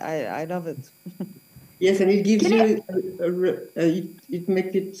 I love it. Yes, and it gives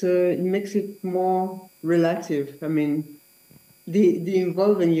it makes it more relative. I mean, the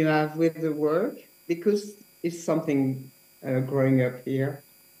involvement you have with the work, because it's something growing up here,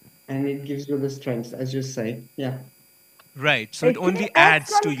 and it gives you the strength, as you say. Yeah. Right. So it only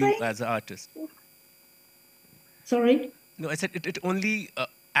adds to you as an artist. Sorry? No, I said it only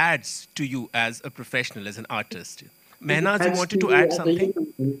adds to you as a professional, as an artist. Mehnaz, you wanted to add something?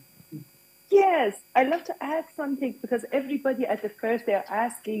 Yes, I'd love to add something, because everybody at the first they're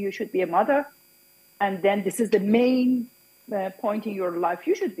asking you should be a mother, and then this is the main point in your life,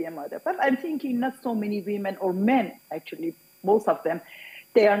 you should be a mother. But I'm thinking not so many women or men, actually, most of them,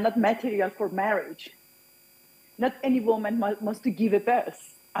 they are not material for marriage. Not any woman must to give a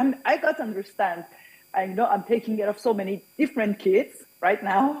birth. I got to understand. I know I'm taking care of so many different kids right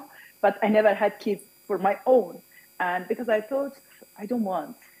now, but I never had kids for my own. And because I thought I don't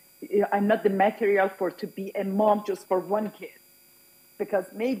want. I'm not the material to be a mom just for one kid, because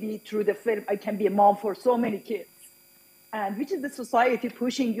maybe through the film I can be a mom for so many kids. And which is the society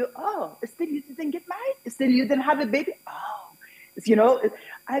pushing you? Oh, still you didn't get married? Still you didn't have a baby? Oh, you know,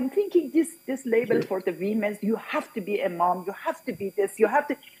 I'm thinking this label for the women, you have to be a mom, you have to be this, you have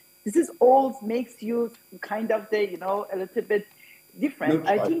to. This is all makes you kind of a little bit different.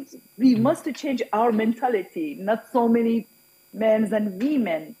 I think we must change our mentality. Not so many men and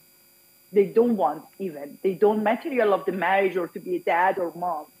women, they don't want even. They don't material of the marriage or to be a dad or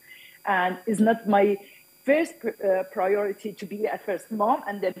mom. And it's not my first priority to be at first mom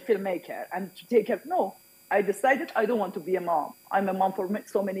and then filmmaker and to take care. No, I decided I don't want to be a mom. I'm a mom for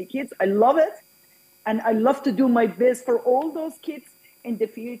so many kids. I love it. And I love to do my best for all those kids in the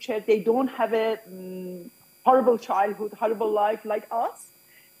future. They don't have a horrible childhood, horrible life like us.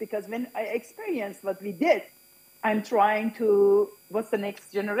 Because when I experienced what we did, I'm trying to, what's the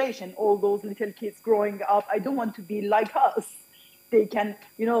next generation? All those little kids growing up, I don't want to be like us. They can,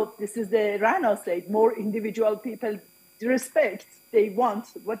 this is the Rana said, more individual people respect. They want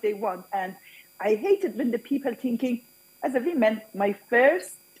what they want. And I hate it when the people thinking, as a woman, my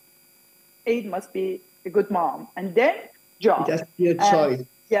first aid must be a good mom. And then job. It has to be a choice.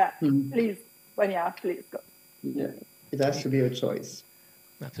 Yeah, please, Vanya, please go. Yeah, it has to be a choice.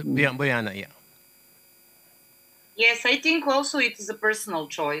 Boyana, yeah. Yes, I think also it is a personal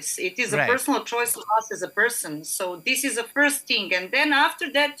choice. It is a personal choice of us as a person. So this is the first thing. And then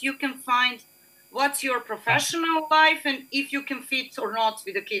after that, you can find what's your professional life and if you can fit or not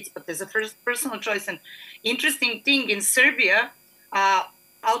with the kids. But there's a first personal choice. And interesting thing in Serbia,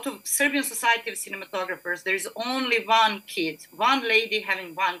 out of Serbian Society of Cinematographers, there is only one kid, one lady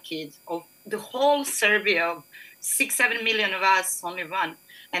having one kid. Of the whole Serbia, 6-7 million of us, only one.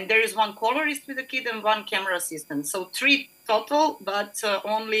 And there is one colorist with a kid and one camera assistant. So 3 total, but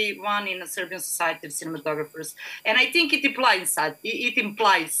only one in the Serbian Society of Cinematographers. And I think it implies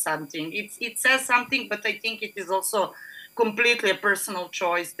something. It says something, but I think it is also completely a personal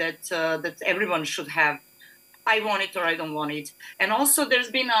choice that that everyone should have. I want it or I don't want it. And also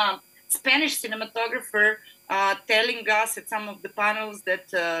there's been a Spanish cinematographer telling us at some of the panels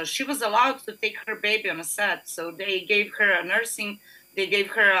that she was allowed to take her baby on a set. So they gave her a nursing. They gave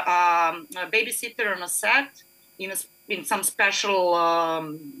her a babysitter on a set in some special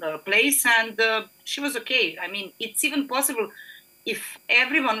place, and she was okay. I mean, it's even possible if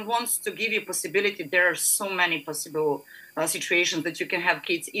everyone wants to give you possibility. There are so many possible situations that you can have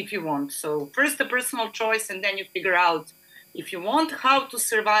kids if you want. So first the personal choice, and then you figure out if you want how to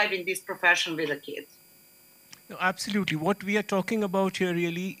survive in this profession with a kid. No, absolutely. What we are talking about here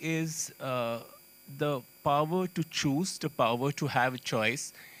really is the power to choose, the power to have a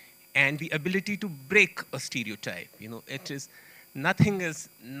choice, and the ability to break a stereotype. It is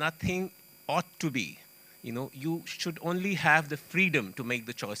nothing ought to be. You should only have the freedom to make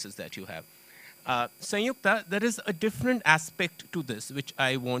the choices that you have. Sanyukta, there is a different aspect to this, which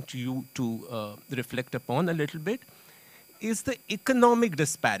I want you to reflect upon a little bit, is the economic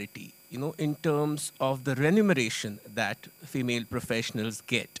disparity, in terms of the remuneration that female professionals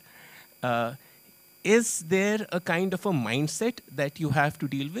get. Is there a kind of a mindset that you have to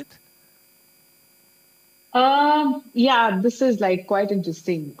deal with? Yeah, this is quite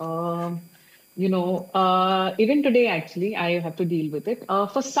interesting. Even today, actually, I have to deal with it.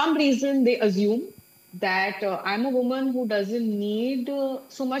 For some reason, they assume that I'm a woman who doesn't need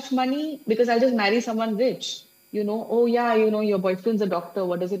so much money because I'll just marry someone rich. Oh yeah, your boyfriend's a doctor.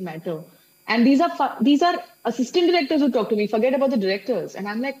 What does it matter? And these are assistant directors who talk to me. Forget about the directors. And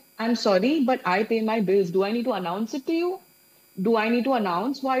I'm like, I'm sorry, but I pay my bills. Do I need to announce it to you? Do I need to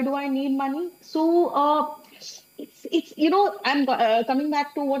announce why do I need money? So it's I'm coming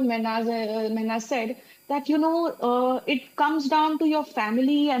back to what Mehnaz said, that it comes down to your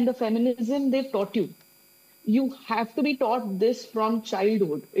family and the feminism they've taught you. You have to be taught this from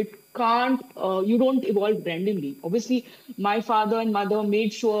childhood. It can't, you don't evolve randomly. Obviously, my father and mother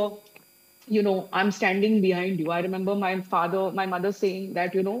made sure, I'm standing behind you. I remember my mother saying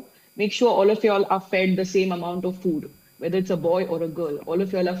that, make sure all of y'all are fed the same amount of food, whether it's a boy or a girl. All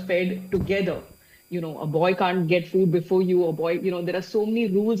of y'all are fed together. A boy can't get food before you. A boy, there are so many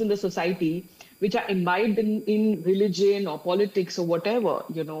rules in the society which are imbibed in religion or politics or whatever,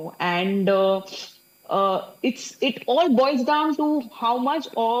 and it all boils down to how much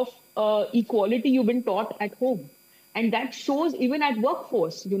of equality you've been taught at home. And that shows even at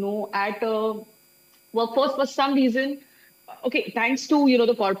workforce, at workforce for some reason. Okay, thanks to,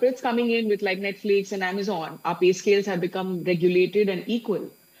 the corporates coming in with like Netflix and Amazon, our pay scales have become regulated and equal.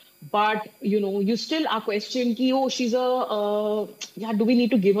 but you still are questioning ki, oh, she's yeah, do we need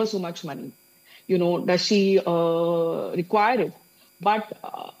to give her so much money? Does she require it? But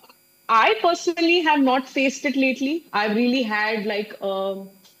I personally have not faced it lately. I've really had like,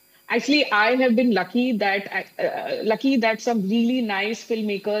 actually, I have been lucky that some really nice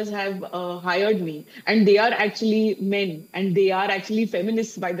filmmakers have hired me, and they are actually men, and they are actually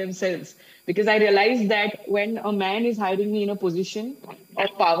feminists by themselves. Because I realized that when a man is hiring me in a position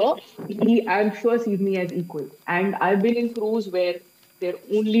of power, I'm sure, sees me as equal. And I've been in crews where they're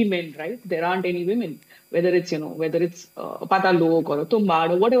only men, right? There aren't any women. Whether it's a Patalok or a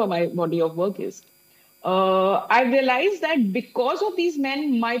Tumbad or whatever my body of work is. I realized that because of these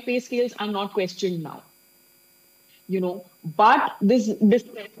men, my pay scales are not questioned now. But this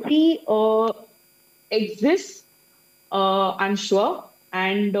disparity exists, I'm sure,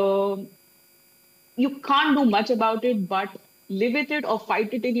 and you can't do much about it, but live with it or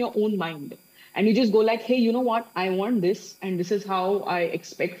fight it in your own mind. And you just go like, hey, you know what? I want this, and this is how I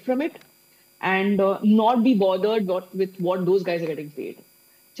expect from it, and not be bothered with what those guys are getting paid.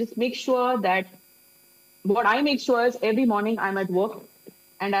 Just make sure that what I make sure is every morning I'm at work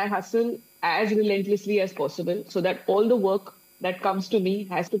and I hustle as relentlessly as possible so that all the work that comes to me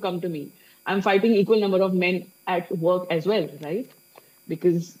has to come to me. I'm fighting equal number of men at work as well, right?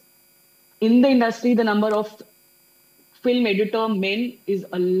 Because in the industry, the number of film editor men is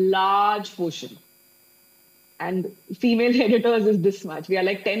a large portion. And female editors is this much. We are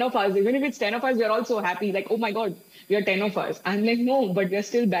like 10 of us. Even if it's 10 of us, we're all so happy. Like, oh my God, we are 10 of us. I'm like, no, but we're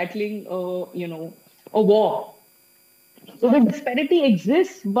still battling, a war. So the disparity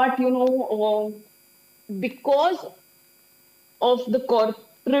exists, but, because of the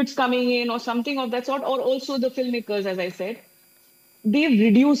corporates coming in or something of that sort, or also the filmmakers, as I said, they've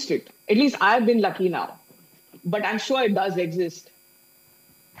reduced it. At least I've been lucky now. But I'm sure it does exist.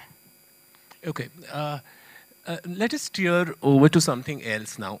 Okay. Let us steer over to something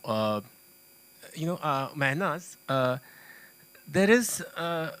else now. Mehnaz, there is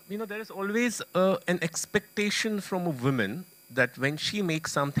always an expectation from a woman that when she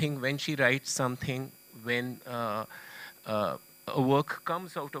makes something, when she writes something, when a work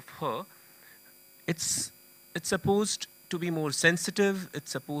comes out of her, it's supposed to be more sensitive.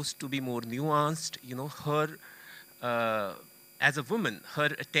 It's supposed to be more nuanced. Her as a woman, her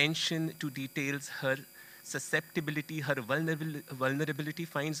attention to details, her susceptibility, her vulnerability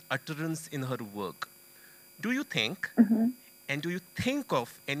finds utterance in her work. Do you think, and do you think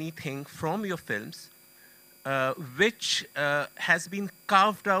of anything from your films which has been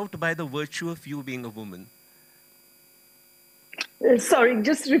carved out by the virtue of you being a woman? Sorry,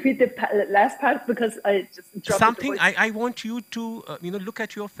 just repeat the last part because I just interrupted. Something I want you to look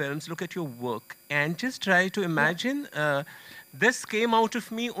at your films, look at your work, and just try to imagine this came out of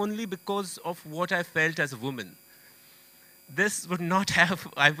me only because of what I felt as a woman. This would not have,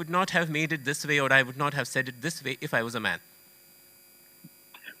 I would not have made it this way, or I would not have said it this way if I was a man.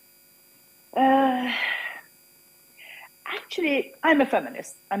 Actually, I'm a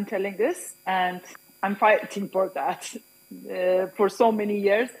feminist. I'm telling this, and I'm fighting for that. For so many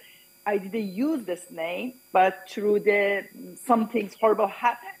years, I didn't use this name, but through some things horrible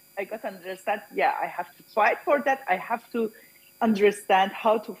happened, I got to understand, yeah, I have to fight for that. I have to understand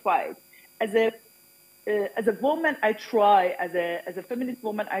how to fight. As a woman, I try, as a feminist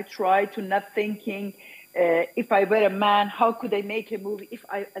woman, I try to not thinking, if I were a man, how could I make a movie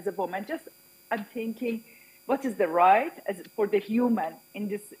as a woman? I'm thinking, what is the right for the human in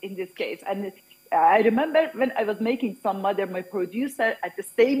this case? And I remember when I was making Some Mother, my producer at the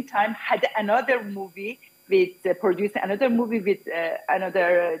same time had another movie with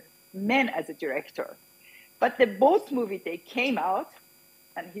another man as a director. But both movies, they came out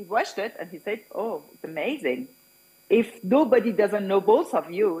and he watched it and he said, oh, it's amazing. If nobody doesn't know both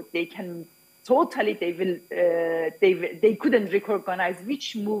of you, they can totally, they couldn't recognize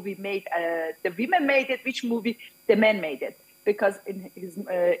which movie made, the women made it, which movie the men made it. Because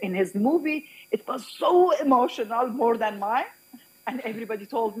in his movie, it was so emotional, more than mine. And everybody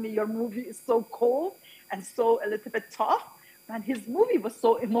told me, your movie is so cold and so a little bit tough. And his movie was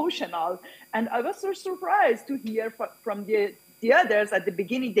so emotional. And I was so surprised to hear from the others at the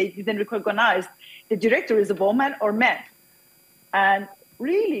beginning, they didn't recognize the director is a woman or man. And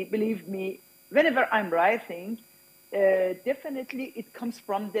really, believe me, whenever I'm writing, definitely it comes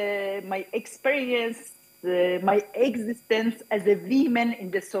from my experience, my existence as a woman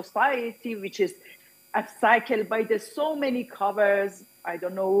in the society, which is upcycled by so many covers. I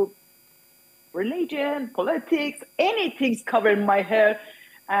don't know, religion, politics, anything's covering my hair,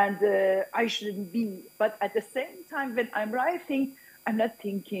 and I shouldn't be. But at the same time, when I'm writing, I'm not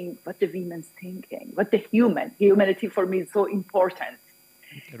thinking what the women's thinking, what the humanity for me is so important.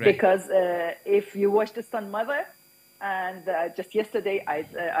 Right. Because if you watch The Sun Mother, and just yesterday,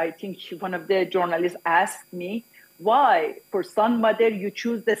 I think one of the journalists asked me, why for Sun Mother you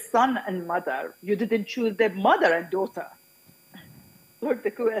choose the son and mother, you didn't choose the mother and daughter? Look the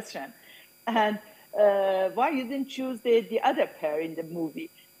question. And why you didn't choose the other pair in the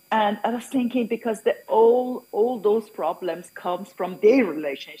movie? And I was thinking, because all those problems comes from their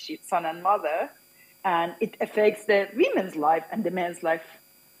relationship, son and mother, and it affects the women's life and the men's life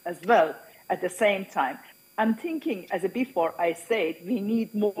as well at the same time. I'm thinking, as before I said, we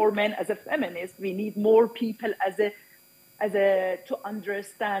need more men as a feminist. We need more people as a to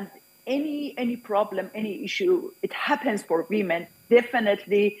understand any problem, any issue. It happens for women.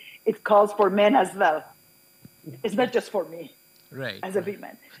 Definitely, it calls for men as well. It's not just for me. Right. As a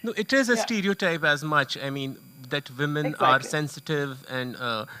woman. No, it is a stereotype as much. I mean, that women are sensitive and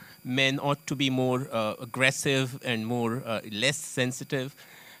men ought to be more aggressive and more less sensitive.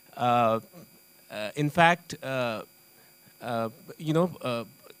 In fact, you know,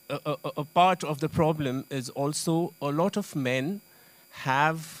 a part of the problem is also a lot of men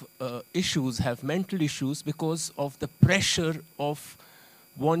have issues, have mental issues because of the pressure of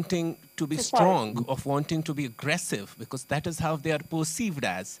wanting to be strong, of wanting to be aggressive, because that is how they are perceived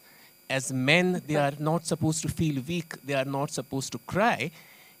as. As men, they are not supposed to feel weak, they are not supposed to cry,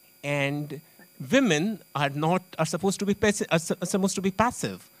 and women are supposed to be passive,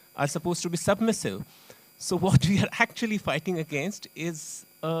 are supposed to be submissive. So what we are actually fighting against is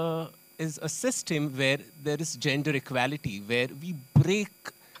a system where there is gender equality, where we break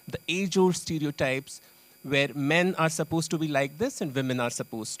the age-old stereotypes, where men are supposed to be like this and women are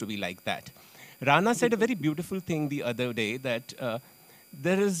supposed to be like that. Rana said a very beautiful thing the other day, that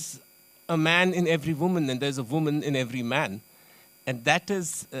there is a man in every woman and there's a woman in every man. And that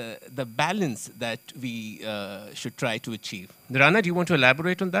is the balance that we should try to achieve. Rana, do you want to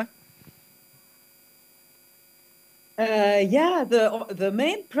elaborate on that? Yeah, the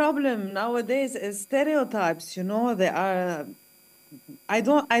main problem nowadays is stereotypes. You know, they are. I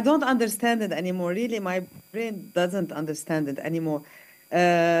don't understand it anymore. Really, my brain doesn't understand it anymore.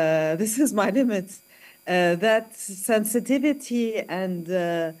 This is my limit. That sensitivity and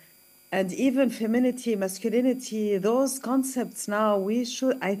even femininity, masculinity, those concepts now, we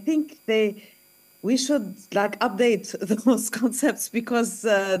should like update those concepts, because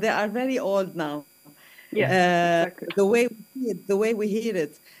they are very old now. Yeah, exactly. The way we hear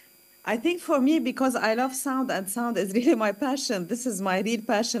it. I think for me, because I love sound and sound is really my passion. This is my real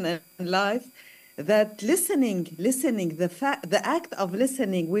passion in life. That listening, the act of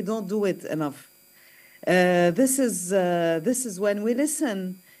listening, we don't do it enough. This is when we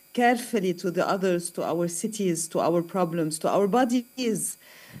listen carefully to the others, to our cities, to our problems, to our bodies,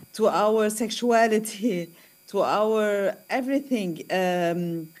 to our sexuality, to our everything,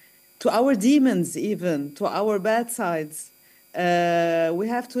 to our demons, even to our bad sides. We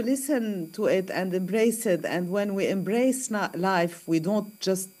have to listen to it and embrace it. And when we embrace life, we don't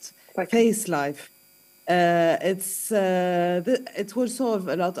just face life. It will solve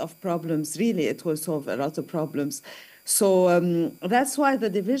a lot of problems. Really, it will solve a lot of problems. So that's why the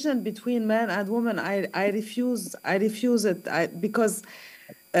division between men and women, I refuse it. Because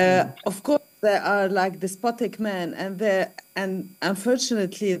of course there are like despotic men, and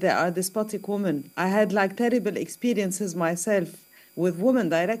unfortunately there are despotic women. I had like terrible experiences myself with women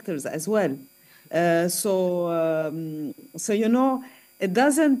directors as well. So you know, it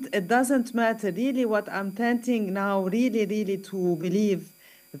doesn't matter really. What I'm tending now really to believe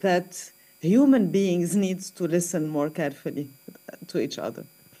that human beings needs to listen more carefully to each other.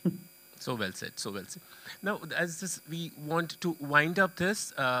 So well said, so well said. Now, we want to wind up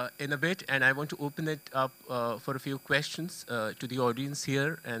this in a bit, and I want to open it up for a few questions to the audience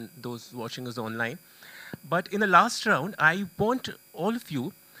here and those watching us online. But in the last round, I want all of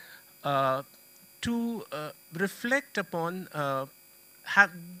you to reflect upon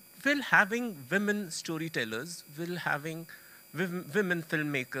will having women storytellers, will having women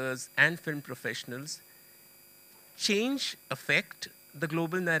filmmakers and film professionals affect the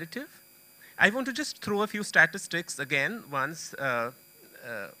global narrative? I want to just throw a few statistics again once I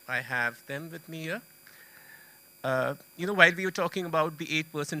have them with me here. You know, while we were talking about the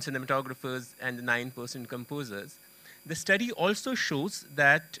 8% cinematographers and the 9% composers, the study also shows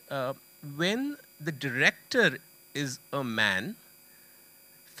that when the director is a man,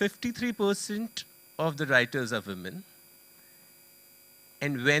 53% of the writers are women,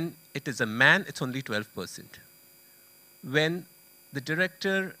 and when it is a man, it's only 12%. When the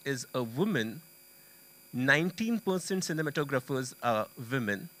director is a woman, 19% cinematographers are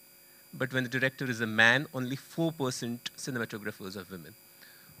women, but when the director is a man, only 4% cinematographers are women.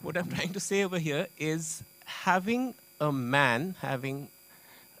 What I'm trying to say over here is having a man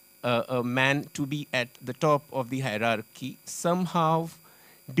to be at the top of the hierarchy somehow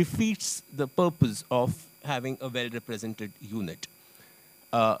defeats the purpose of having a well-represented unit.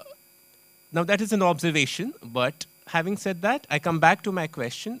 Now that is an observation, but having said that, I come back to my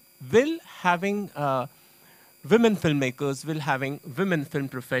question. Will having women filmmakers, will having women film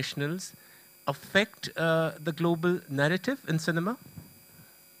professionals affect the global narrative in cinema?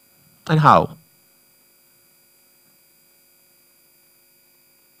 And how?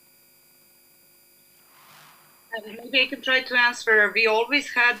 Maybe I can try to answer. We always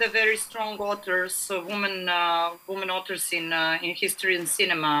had a very strong authors, women authors in history and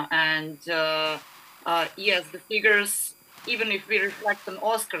cinema, and yes, the figures. Even if we reflect on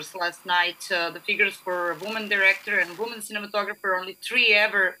Oscars last night, the figures for woman director and woman cinematographer, only 3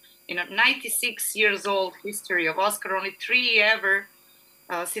 ever in a 96 years old history of Oscar, only 3 ever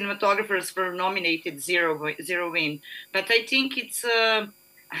cinematographers were nominated, zero win. But I think it's.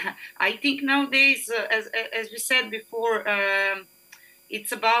 I think nowadays, as we said before,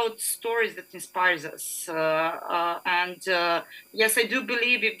 it's about stories that inspires us. Yes, I do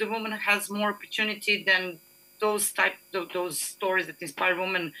believe if the woman has more opportunity, then those stories that inspire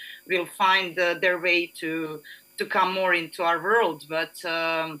women will find their way to come more into our world. But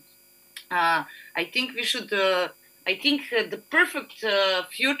I think we should. I think the perfect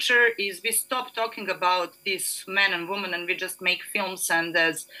future is we stop talking about this man and woman and we just make films, and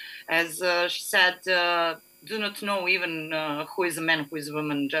as she said, do not know even who is a man, who is a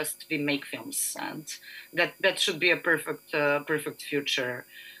woman, just we make films, and that should be a perfect future,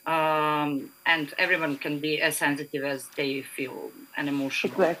 and everyone can be as sensitive as they feel and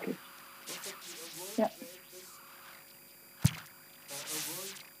emotional. Exactly. Yeah.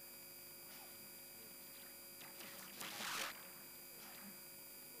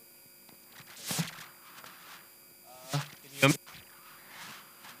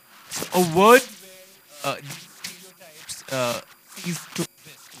 A word where these stereotypes cease to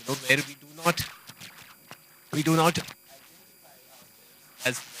exist, where we do not identify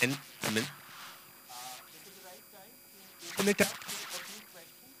as men, women. Open it up to a few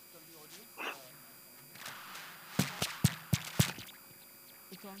questions from the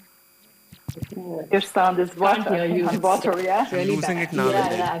audience. Your sound is water and water, yeah? I'm losing it now.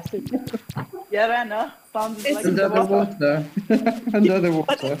 Yeah, absolutely. Yeah, Rana, sound is like under the water. Under the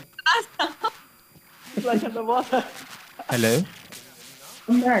water. It's like under water. Hello?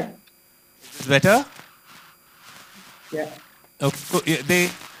 I'm back. Is this better? Yeah. Okay.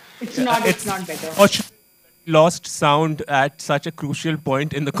 It's not better. Lost sound at such a crucial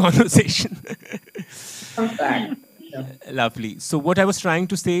point in the conversation. I'm back. Yeah. Lovely. So what I was trying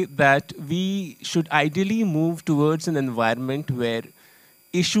to say, that we should ideally move towards an environment where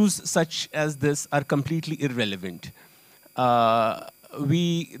issues such as this are completely irrelevant.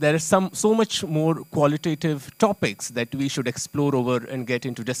 There is so much more qualitative topics that we should explore over and get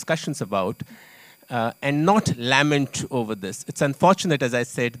into discussions about, and not lament over this. It's unfortunate, as I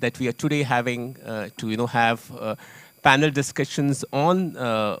said, that we are today having to have panel discussions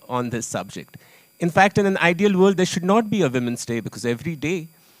on this subject. In fact, in an ideal world, there should not be a Women's Day, because every day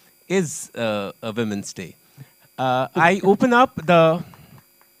is a Women's Day. I open up the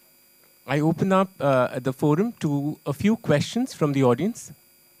forum to a few questions from the audience.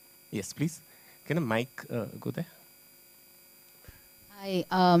 Yes, please. Can a mic go there? Hi.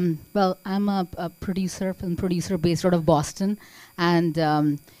 Well, I'm a film producer based out of Boston,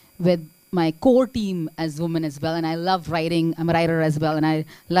 and with my core team as women as well. And I love writing. I'm a writer as well, and I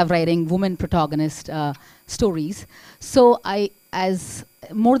love writing women protagonist stories. So as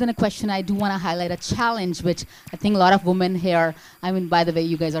more than a question, I do want to highlight a challenge, which I think a lot of women here, I mean, by the way,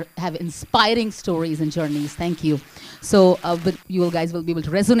 you guys have inspiring stories and journeys. Thank you. So but you guys will be able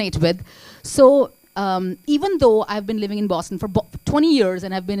to resonate with. So even though I've been living in Boston for 20 years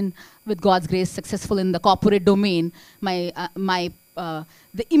and I've been, with God's grace, successful in the corporate domain,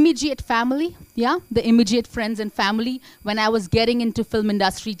 the immediate family, the immediate friends and family, when I was getting into film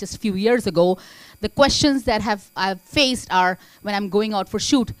industry just a few years ago, the questions that I've faced are, when I'm going out for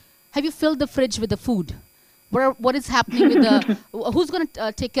shoot, have you filled the fridge with the food? What is happening with the, who's going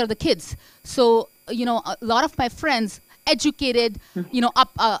to take care of the kids? So, a lot of my friends, educated,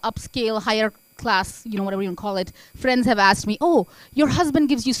 upscale, higher class, whatever you want to call it, friends have asked me, oh, your husband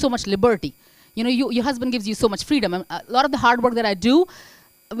gives you so much liberty. Your husband gives you so much freedom. A lot of the hard work that I do,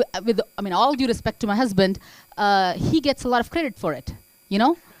 with all due respect to my husband, he gets a lot of credit for it,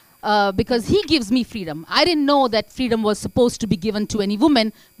 because he gives me freedom. I didn't know that freedom was supposed to be given to any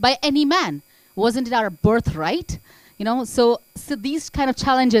woman by any man. Wasn't it our birthright? You know, so these kind of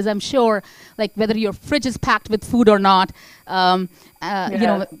challenges, I'm sure, like whether your fridge is packed with food or not, you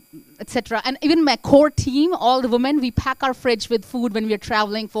know, etc. And even my core team, all the women, we pack our fridge with food when we are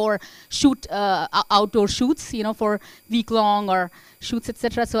traveling for outdoor shoots, you know, for week-long or shoots,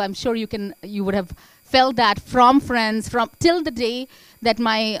 etc. So I'm sure you would have felt that from friends, from till the day that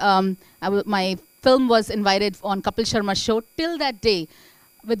my film was invited on Kapil Sharma's show. Till that day,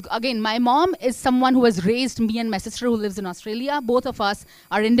 again, my mom is someone who has raised me and my sister who lives in Australia. Both of us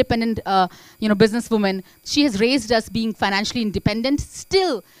are independent, you know, businesswomen. She has raised us being financially independent.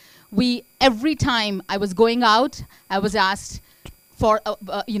 Still, every time I was going out, I was asked for,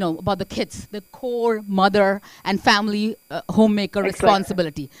 you know, about the kids, the core mother and family homemaker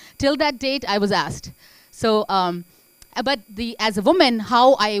responsibility. Till that date, I was asked. So, but as a woman,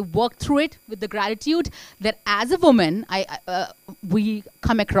 how I worked through it with the gratitude that as a woman, we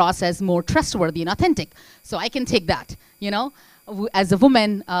come across as more trustworthy and authentic. So I can take that, you know. As a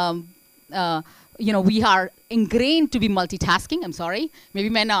woman, you know, we are ingrained to be multitasking. I'm sorry, maybe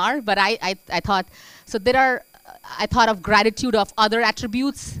men are, but I thought, so I thought of gratitude of other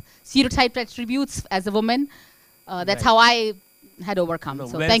attributes, stereotyped attributes as a woman. That's how I had overcome. No,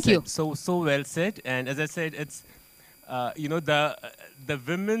 so well thank said. you. So well said. And as I said, it's, you know, the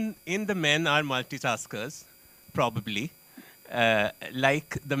women in the men are multitaskers, probably.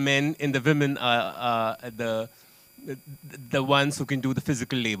 Like the men in the women are the ones who can do the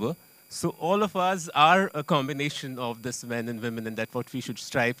physical labor. So all of us are a combination of this men and women, and that's what we should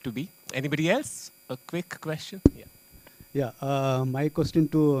strive to be. Anybody else? A quick question? Yeah. Yeah, my question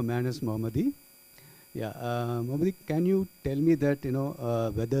to Manas Mohammadi. Yeah, Mohammadi, can you tell me that, you know,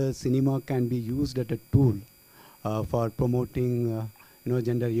 whether cinema can be used as a tool for promoting, you know,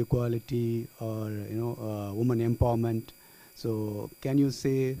 gender equality or, you know, woman empowerment? So can you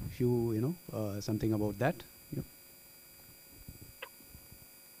say few, you know, something about that?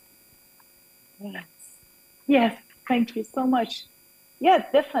 Yeah. Yes, thank you so much. Yeah,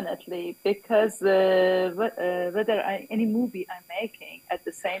 definitely, because whether any movie I'm making, at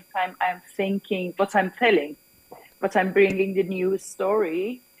the same time I'm thinking what I'm telling, what I'm bringing the new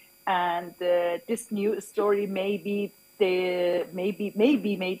story, and this new story maybe it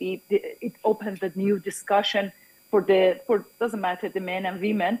opens a new discussion for doesn't matter the men and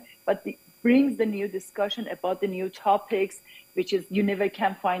women, but it brings the new discussion about the new topics, which is you never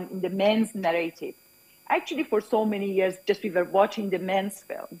can find in the men's narrative. Actually, for so many years, just we were watching the men's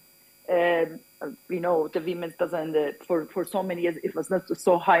film. You know, the women's doesn't, for so many years, it was not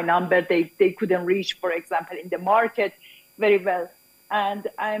so high number. They couldn't reach, for example, in the market very well. And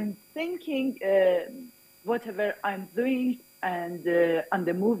I'm thinking, whatever I'm doing and on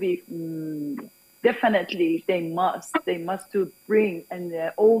the movie, definitely they must to bring and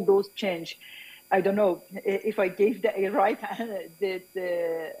all those change. I don't know if I gave the right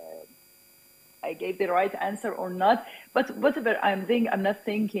I gave the right answer or not, but whatever I'm doing, I'm not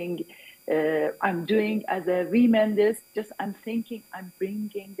thinking I'm doing as a woman this, just I'm thinking I'm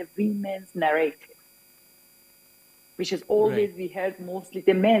bringing the women's narrative, which is always we heard mostly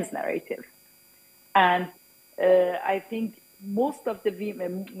the men's narrative. And I think most of the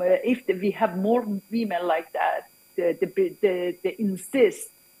women, if we have more women like that, they insist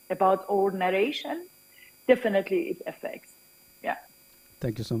about our narration, definitely it affects. Yeah.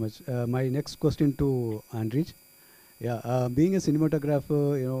 Thank you so much. My next question to Andrej. Yeah, being a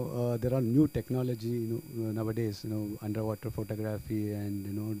cinematographer, you know, there are new technology, you know, nowadays, you know, underwater photography and,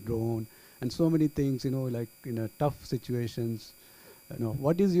 you know, drone and so many things, you know, like in tough situations. You know,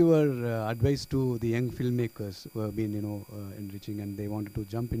 what is your advice to the young filmmakers who have been, you know, enriching and they wanted to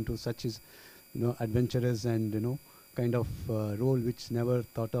jump into such as, you know, adventurous and, you know, kind of role which never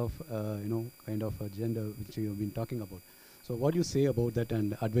thought of, you know, kind of a gender which you've been talking about. So what do you say about that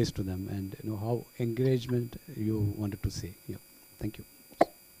and advice to them and, you know, how engagement you wanted to say? Yeah, thank you.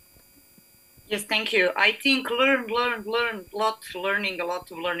 Yes, thank you. I think learning a lot of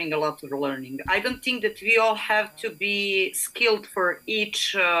learning. I don't think that we all have to be skilled for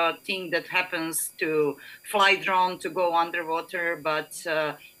each thing that happens, to fly drone, to go underwater, but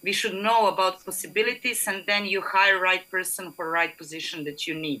we should know about possibilities, and then you hire right person for right position that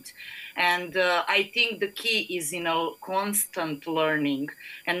you need. And I think the key is in a constant learning.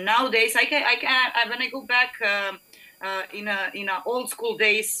 And nowadays, when I go back in a old school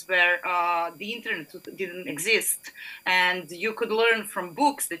days where the internet didn't exist, and you could learn from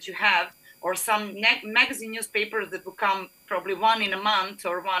books that you have. or some magazine newspapers that will come probably one in a month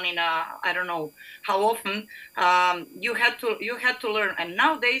or one in a, I don't know how often. You had to learn. And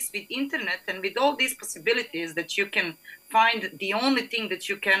nowadays with internet and with all these possibilities that you can find, the only thing that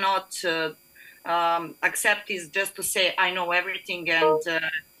you cannot accept is just to say I know everything, and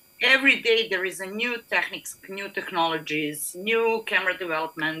every day there is a new techniques, new technologies, new camera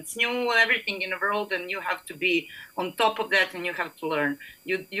developments, new everything in the world, and you have to be on top of that, and you have to learn.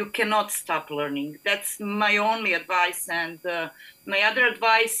 You cannot stop learning. That's my only advice. And my other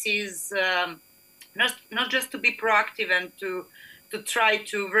advice is not just to be proactive and to try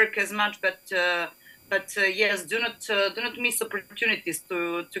to work as much, but yes, do not miss opportunities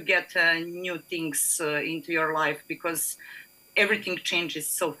to get new things into your life, because everything changes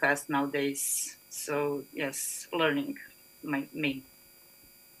so fast nowadays. So yes, learning, my main.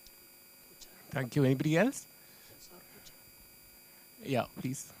 Thank you. Anybody else? Yeah,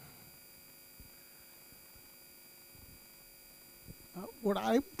 please. What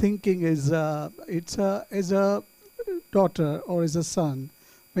I'm thinking is, as a daughter or as a son,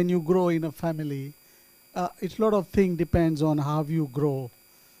 when you grow in a family, it's a lot of things depends on how you grow,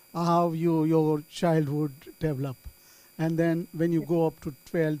 how your childhood develop. And then when you go up to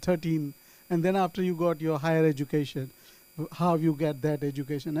 12, 13, and then after you got your higher education, how you get that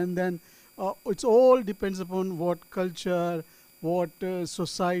education. And then it's all depends upon what culture, what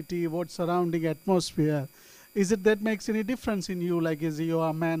society, what surrounding atmosphere. Is it that makes any difference in you, like is you are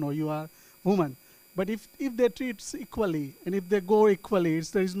a man or you are woman? But if they treat equally, and if they go equally,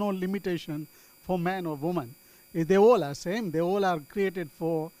 there is no limitation for man or woman. They all are same. They all are created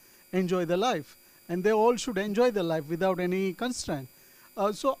for enjoy the life. And they all should enjoy their life without any constraint.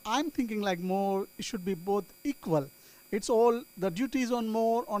 So I'm thinking like more, it should be both equal. It's all, the duty is on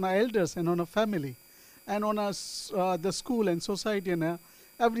more on our elders and on a family and on us, the school and society and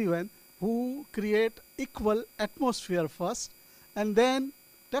everyone who create equal atmosphere first. And then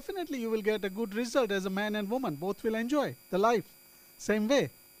definitely you will get a good result as a man and woman. Both will enjoy the life same way.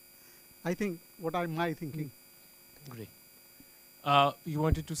 I think what am I thinking. Great. You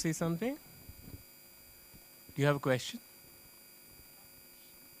wanted to say something? Do you have a question?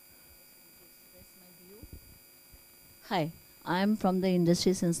 Hi, I'm from the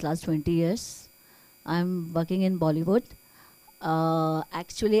industry since last 20 years. I'm working in Bollywood.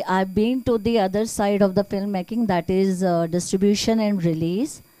 Actually, I've been to the other side of the filmmaking, that is distribution and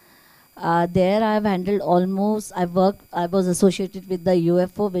release. There I've handled almost, I was associated with the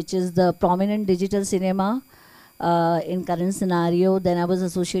UFO, which is the prominent digital cinema in current scenario. Then I was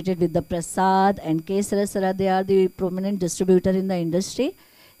associated with the Prasad and K. Sarasara. They are the prominent distributor in the industry.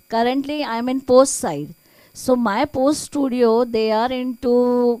 Currently, I'm in post side. So my post studio, they are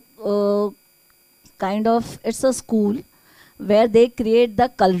into kind of, it's a school where they create the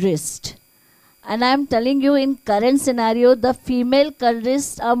colorist. And I'm telling you, in current scenario, the female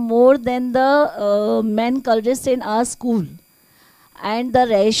colorists are more than the men colorists in our school. And the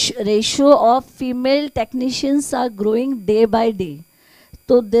ratio of female technicians are growing day by day.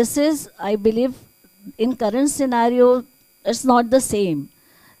 So this is, I believe, in current scenario, it's not the same.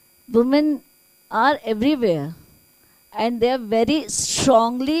 Women are everywhere, and they are very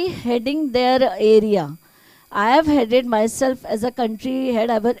strongly heading their area. I have headed myself as a country head,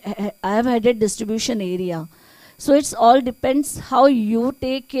 I have headed distribution area. So it's all depends how you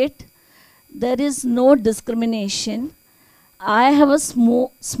take it. There is no discrimination. I have a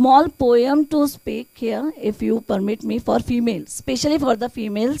small poem to speak here, if you permit me, for females, especially for the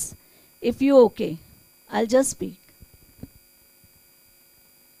females. If you okay, I'll just speak.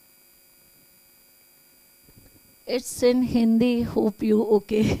 It's in Hindi, hope you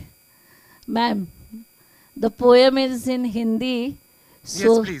okay. Ma'am, the poem is in Hindi.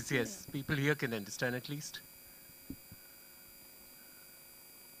 So Yes, please, yes. People here can understand at least.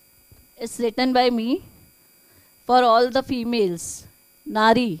 It's written by me for all the females.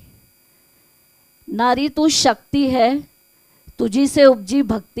 Nari, नारी तू शक्ति है, तुझी से उपजी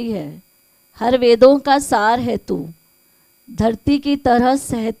भक्ति है, हर वेदों का सार है तू, धरती की तरह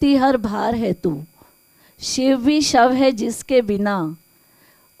सहती हर भार है तू, शिव भी शव है जिसके बिना,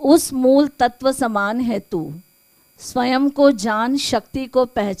 उस मूल तत्व समान है तू, स्वयं को जान शक्ति को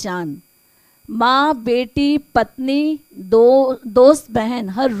पहचान, माँ बेटी पत्नी दोस्त बहन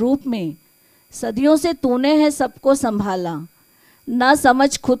हर रूप में, सदियों से तूने है सबको संभाला, ना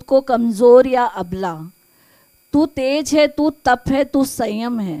समझ खुद को कमज़ोर या अबला, तू तेज है, तू तप है, तू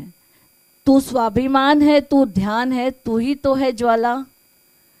संयम है, तू स्वाभिमान है, तू ध्यान है, तू ही तो है ज्वाला।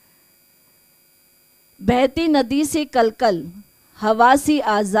 बहती नदी से कलकल, हवा सी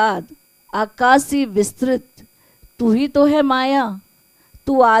आज़ाद, आकाश सी विस्तृत, तू ही तो है माया,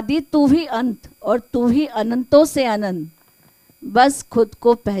 तू आदि तू ही अंत और तू ही अनंतों से अनंत, बस खुद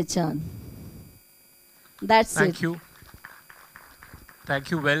को पहचान. That's it. Thank you.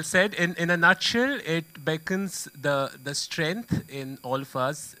 Thank you. Well said. In a nutshell, it beckons the strength in all of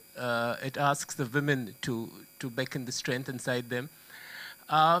us. It asks the women to beckon the strength inside them.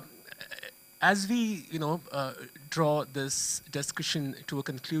 As we draw this discussion to a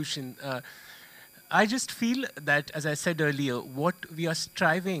conclusion, I just feel that, as I said earlier, what we are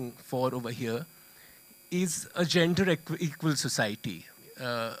striving for over here is a gender equal society.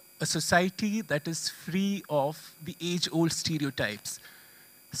 A society that is free of the age-old stereotypes,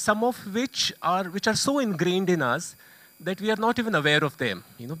 some of which are so ingrained in us that we are not even aware of them,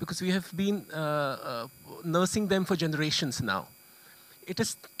 because we have been nursing them for generations now. It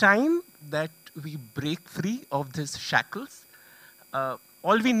is time that we break free of these shackles.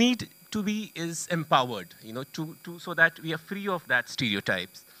 All we need to be is empowered, so that we are free of that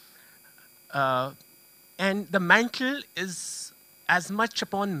stereotypes. And the mantle is as much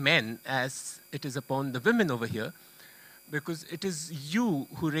upon men as it is upon the women over here, because it is you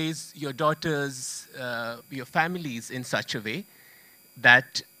who raise your daughters, your families in such a way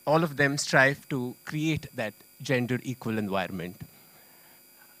that all of them strive to create that gender equal environment.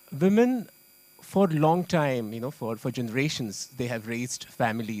 Women, for a long time, for generations, they have raised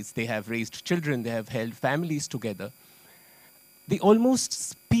families, they have raised children, they have held families together. They almost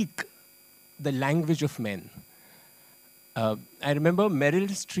speak the language of men. I remember Meryl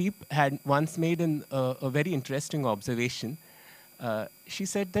Streep had once made a very interesting observation. She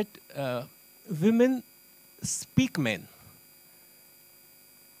said that women speak men.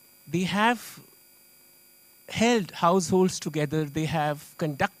 They have held households together. They have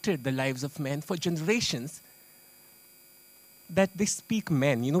conducted the lives of men for generations, that they speak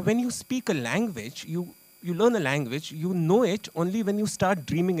men. When you speak a language, you learn a language, you know it only when you start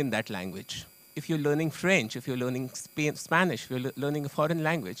dreaming in that language. If you're learning French, if you're learning Spanish, if you're learning a foreign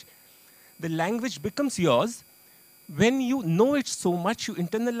language, the language becomes yours when you know it so much, you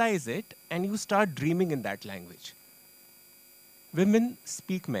internalize it, and you start dreaming in that language. Women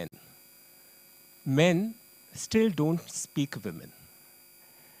speak men. Men still don't speak women.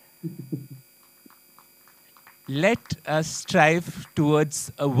 Let us strive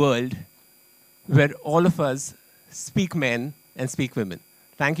towards a world where all of us speak men and speak women.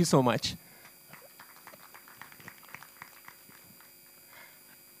 Thank you so much.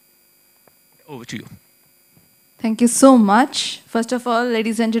 Over to you. Thank you so much. First of all,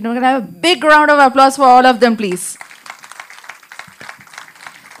 ladies and gentlemen, can I have a big round of applause for all of them, please?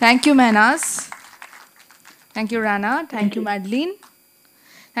 Thank you, Mehnaz. Thank you, Rana. Thank you, Madeline.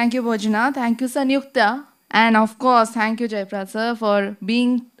 Thank you, Bhojana. Thank you, Sanyukta. And of course, thank you, Jaiprad sir, for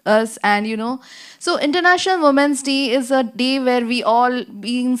being us. And so International Women's Day is a day where we all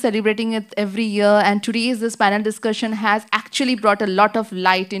been celebrating it every year. And today's this panel discussion has actually brought a lot of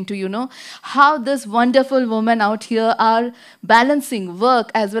light into, how this wonderful women out here are balancing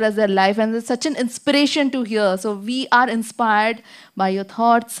work as well as their life. And it's such an inspiration to hear. So we are inspired by your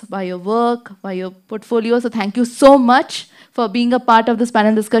thoughts, by your work, by your portfolio. So thank you so much for being a part of this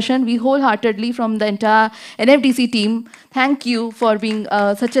panel discussion. We wholeheartedly, from the entire NFDC team, thank you for being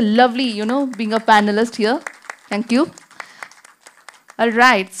such a lovely, being a panelist here. Thank you. All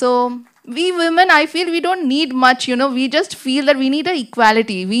right. So we women, I feel we don't need much, we just feel that we need an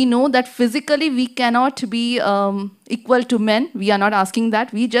equality. We know that physically we cannot be equal to men. We are not asking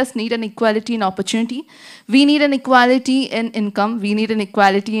that. We just need an equality in opportunity. We need an equality in income. We need an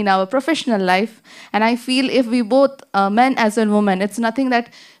equality in our professional life. And I feel if we both, men as well women, it's nothing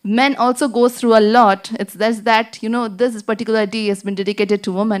that men also goes through a lot. It's just that, this particular day has been dedicated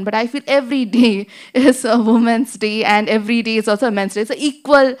to women. But I feel every day is a women's day and every day is also a men's day. It's an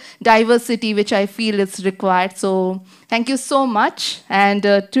equal diversity which I feel is required. So thank you so much. And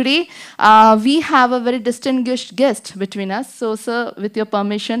today we have a very distinguished guest between us. So sir, with your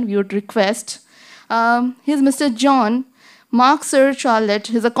permission, we would request, here's Mr. John Marc Sir Charlotte.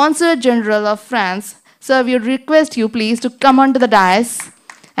 He's a Consul General of France. Sir, we would request you please to come onto the dais.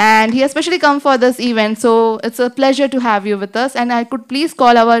 And he especially come for this event, so it's a pleasure to have you with us. And I could please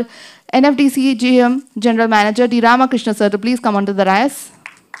call our NFDC GM General Manager D. Ramakrishna sir to please come onto the dais.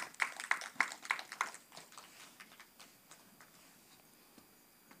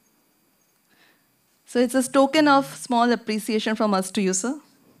 So it's a token of small appreciation from us to you, sir.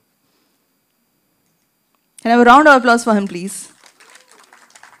 Can I have a round of applause for him, please?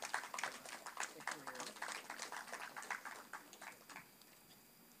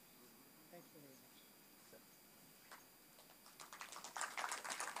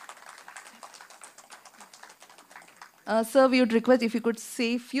 Sir, we would request if you could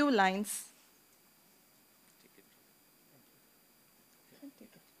say a few lines.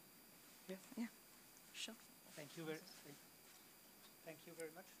 Yeah, sure. Thank you very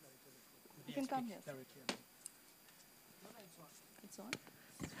much. You can come here. It's on.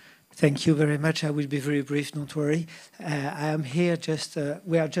 Thank you very much. I will be very brief, don't worry. I am here just,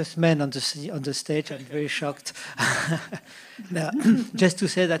 we are just men on the stage. I'm very shocked. Now, just to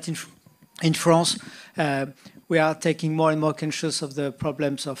say that in France, we are taking more and more conscious of the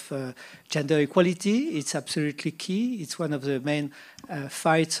problems of gender equality. It's absolutely key. It's one of the main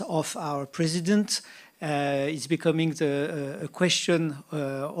fights of our president. It's becoming a question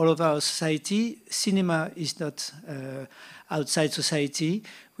all over our society. Cinema is not outside society.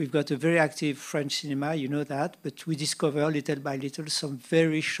 We've got a very active French cinema, you know that, but we discover little by little some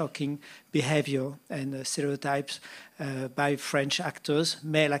very shocking behavior and stereotypes by French actors,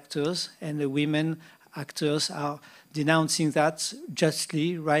 male actors, and the women actors are denouncing that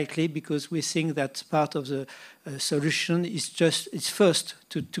justly, rightly, because we think that part of the solution is first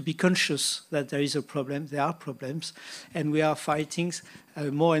to be conscious that there is a problem, there are problems, and we are fighting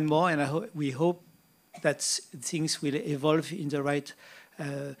more and more, and we hope that things will evolve in the right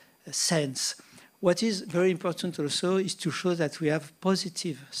sense. What is very important also is to show that we have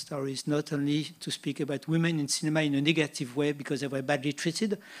positive stories, not only to speak about women in cinema in a negative way because they were badly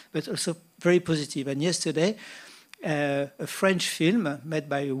treated, but also very positive. And yesterday, a French film made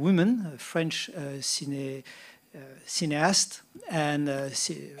by a woman, a French cineast and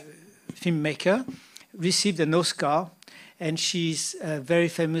filmmaker, received an Oscar, and she's very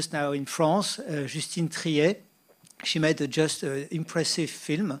famous now in France, Justine Triet. She made just an impressive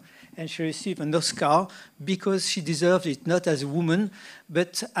film, and she received an Oscar because she deserved it, not as a woman,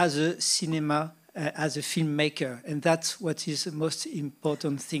 but as a as a filmmaker. And that's what is the most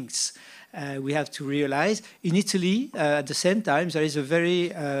important things we have to realize. In Italy, at the same time, there is a very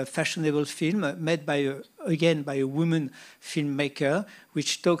fashionable film made again by a woman filmmaker,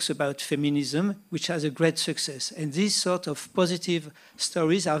 which talks about feminism, which has a great success. And these sort of positive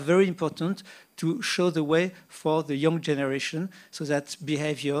stories are very important to show the way for the young generation so that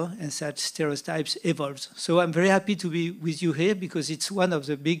behavior and such stereotypes evolves. So I'm very happy to be with you here because it's one of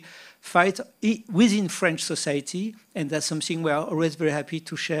the big fights within French society, and that's something we are always very happy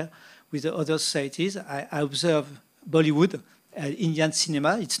to share with the other societies. I observe Bollywood, Indian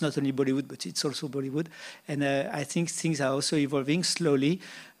cinema. It's not only Bollywood, but it's also Bollywood. And I think things are also evolving slowly.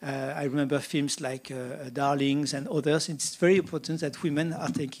 I remember films like Darlings and others. It's very important that women are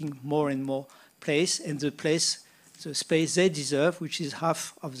taking more and more place, and the space they deserve, which is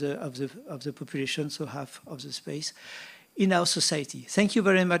half of the population, so half of the space in our society. Thank you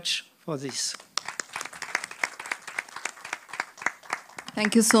very much for this.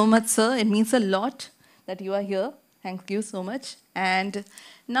 Thank you so much, sir. It means a lot that you are here. Thank you so much. And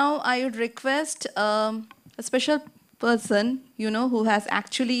now I would request a special person, who has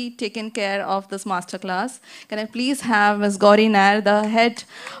actually taken care of this masterclass. Can I please have Ms. Gauri Nair, the head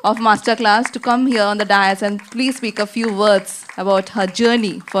of masterclass, to come here on the dais and please speak a few words about her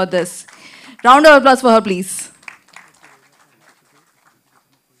journey for this. Round of applause for her, please.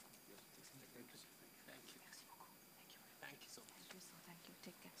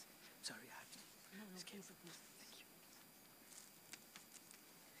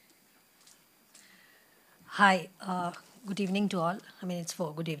 Hi, good evening to all. I mean, it's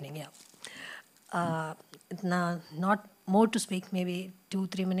good evening, yeah. Now, not more to speak, maybe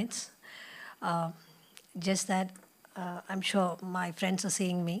 2-3 minutes. Just that I'm sure my friends are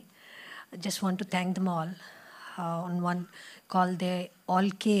seeing me. I just want to thank them all. On one call, they all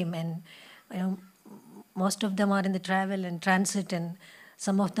came, and most of them are in the travel and transit, and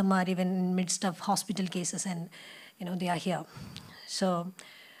some of them are even in midst of hospital cases, and they are here. So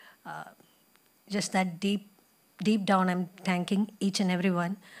just that deep down, I'm thanking each and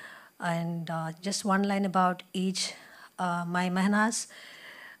everyone. And just one line about each. My Mehnaz,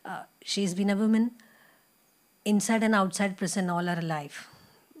 she's been a woman inside and outside prison all her life.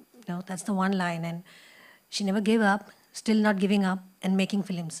 That's the one line. And she never gave up, still not giving up, and making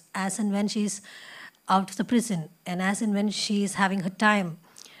films. As and when she's out of the prison, and as and when she's having her time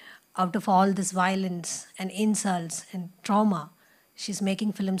out of all this violence and insults and trauma, she's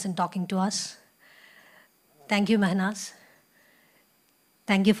making films and talking to us. Thank you, Mehnaz.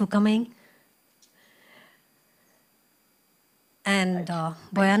 Thank you for coming. And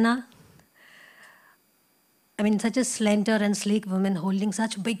Boyana, I mean, such a slender and sleek woman holding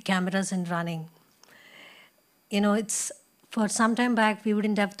such big cameras and running. It's, for some time back, we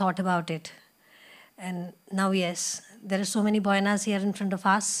wouldn't have thought about it. And now, yes, there are so many Boyanas here in front of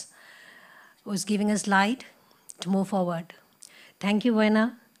us who's giving us light, to move forward. Thank you,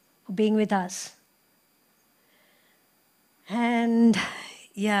 Voina, for being with us. And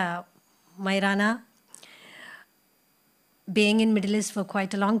yeah, my Rana, being in Middle East for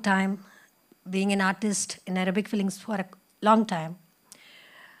quite a long time, being an artist in Arabic films for a long time,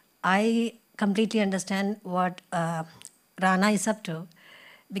 I completely understand what Rana is up to,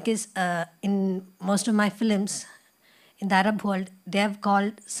 because in most of my films in the Arab world, they have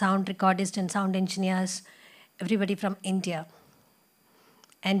called sound recordists and sound engineers, everybody from India.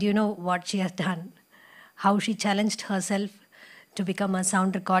 And you know what she has done, how she challenged herself to become a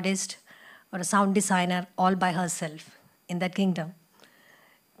sound recordist or a sound designer all by herself in that kingdom.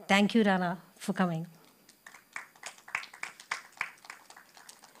 Thank you, Rana, for coming.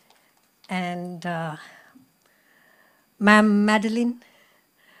 And Ma'am Madeline,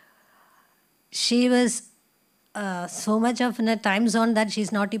 she was so much of in a time zone that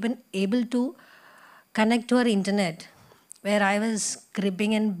she's not even able to connect to her internet, where I was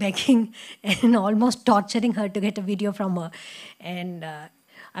cribbing and begging and almost torturing her to get a video from her. And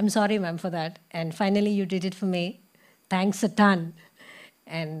I'm sorry, ma'am, for that. And finally, you did it for me. Thanks a ton.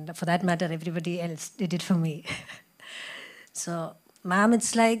 And for that matter, everybody else did it for me. So, ma'am,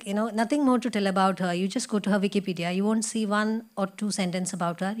 it's like, nothing more to tell about her. You just go to her Wikipedia. You won't see 1 or 2 sentences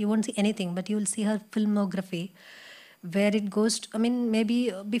about her. You won't see anything, but you will see her filmography, where it goes to,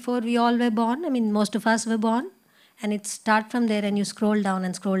 maybe before we all were born. Most of us were born. And it starts from there, and you scroll down,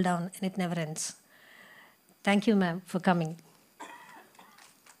 and it never ends. Thank you, ma'am, for coming.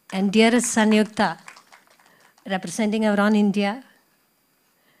 And dearest Sanyukta, representing our own India,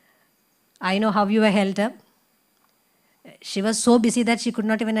 I know how you were held up. She was so busy that she could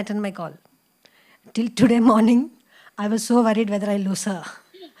not even attend my call. Till today morning, I was so worried whether I lose her.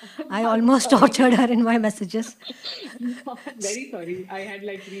 I almost tortured her in my messages. No, I'm very sorry. I had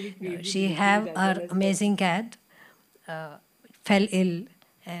really crazy. She have her amazing cat. Fell ill,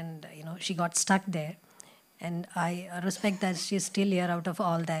 and she got stuck there, and I respect that she's still here out of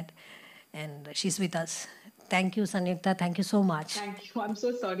all that, and she's with us. Thank you, Sanyukta. Thank you so much. Thank you. I'm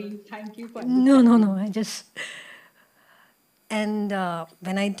so sorry. Thank you for No. And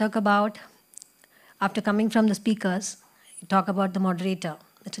when I talk about, after coming from the speakers, I talk about the moderator,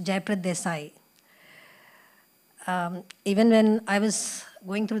 Mr. Jayaprad Desai. Even when I was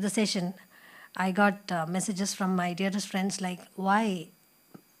going through the session, I got messages from my dearest friends like, why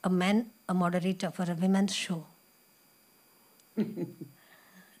a man, a moderator for a women's show?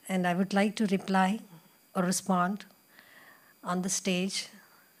 And I would like to reply or respond on the stage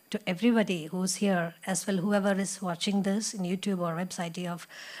to everybody who's here, as well whoever is watching this in YouTube or website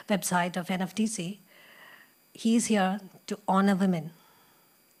of NFDC. He's here to honor women.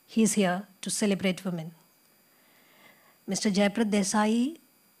 He's here to celebrate women. Mr. Jayaprad Desai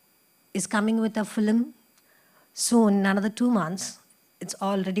is coming with a film soon, in another 2 months. It's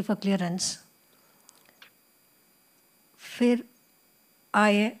all ready for clearance. Fir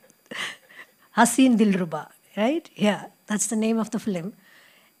Aaye Haseen Dilruba, right? Yeah, that's the name of the film.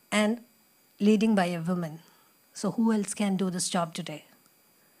 And leading by a woman. So who else can do this job today?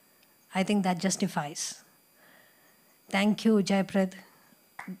 I think that justifies. Thank you, Jayaprad,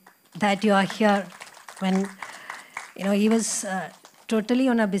 that you are here when, he was totally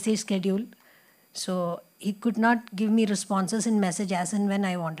on a busy schedule. So he could not give me responses in message as and when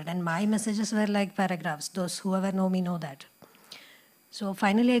I wanted. And my messages were like paragraphs. Those whoever know me know that. So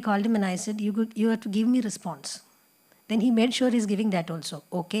finally I called him and I said, you have to give me response. Then he made sure he's giving that also.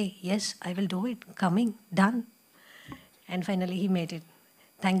 Okay, yes, I will do it. Coming, done. And finally he made it.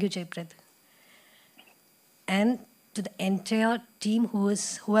 Thank you, Jayaprad. And to the entire team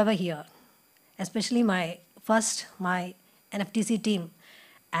whoever here, especially my NFDC team,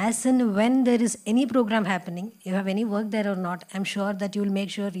 as and when there is any program happening, you have any work there or not, I'm sure that you will make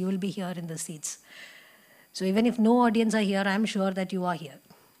sure you will be here in the seats. So even if no audience are here, I'm sure that you are here.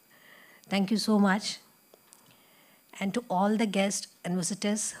 Thank you so much. And to all the guests and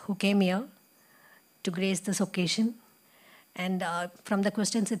visitors who came here to grace this occasion. And from the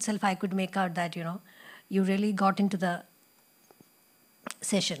questions itself, I could make out that, you really got into the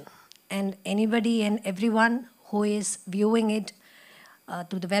session. And anybody and everyone who is viewing it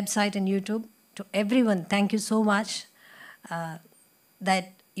through the website and YouTube, to everyone, thank you so much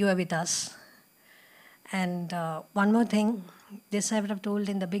that you are with us. And one more thing, this I would have told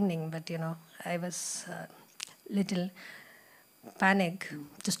in the beginning, but I was little panic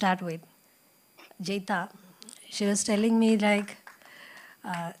to start with. Jaita, she was telling me like,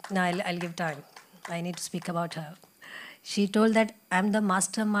 no, I'll give time. I need to speak about her. She told that I'm the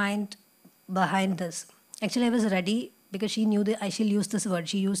mastermind behind this. Actually, I was ready because she knew that I should use this word.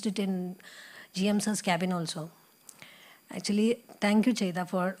 She used it in GM sir's cabin also. Actually, thank you, Cheda,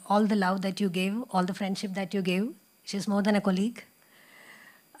 for all the love that you gave, all the friendship that you gave. She's more than a colleague.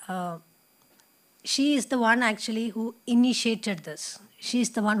 She is the one actually who initiated this.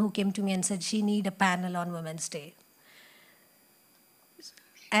 She's the one who came to me and said she need a panel on Women's Day.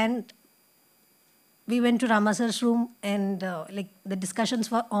 And we went to Ramasar's room and like the discussions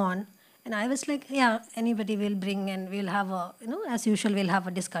were on. And I was like, yeah, anybody will bring and we'll have a, as usual, we'll have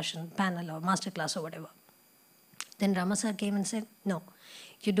a discussion, panel or masterclass or whatever. Then Ramasar came and said, no,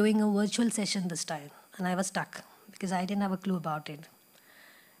 you're doing a virtual session this time. And I was stuck because I didn't have a clue about it.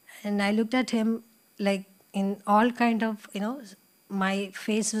 And I looked at him like in all kind of, my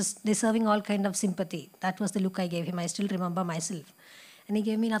face was deserving all kind of sympathy. That was the look I gave him. I still remember myself. And he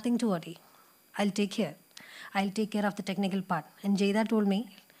gave me nothing to worry. I'll take care. I'll take care of the technical part. And Jayda told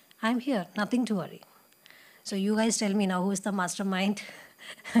me, I'm here, nothing to worry. So you guys tell me now who is the mastermind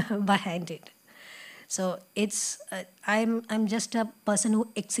behind it. So it's, I'm just a person who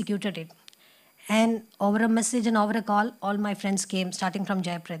executed it. And over a message and over a call, all my friends came, starting from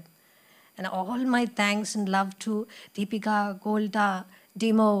Jayapred. And all my thanks and love to Deepika, Golda,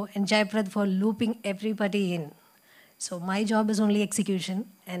 Demo, and Jayapred for looping everybody in. So my job is only execution.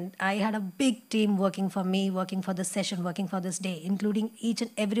 And I had a big team working for me, working for this session, working for this day, including each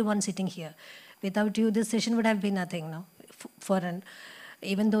and everyone sitting here. Without you, this session would have been nothing. No?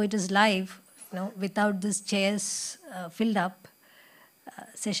 Even though it is live, without this chairs filled up,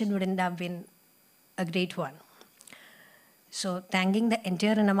 session wouldn't have been a great one. So thanking the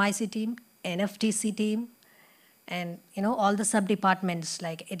entire NMIC team, NFDC team, and all the sub-departments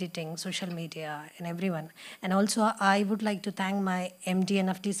like editing, social media, and everyone. And also I would like to thank my MD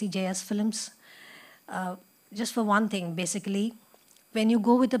NFDC JS Films. Just for one thing, basically, when you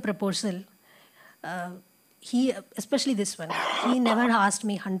go with a proposal, he, especially this one, he never asked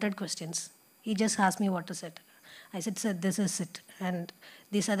me 100 questions. He just asked me what to say. I said, sir, this is it, and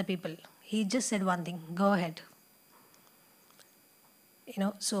these are the people. He just said one thing, go ahead.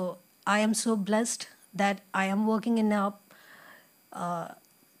 So I am so blessed that I am working in a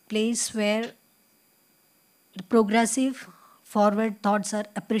place where the progressive, forward thoughts are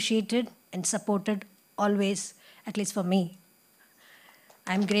appreciated and supported always, at least for me.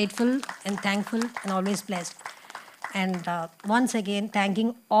 I'm grateful and thankful and always blessed. And once again,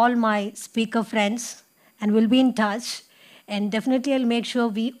 thanking all my speaker friends, and we'll be in touch. And definitely I'll make sure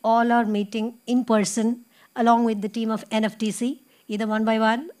we all are meeting in person along with the team of NFTC, either one by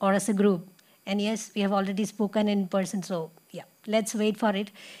one or as a group. And yes, we have already spoken in person, so yeah, let's wait for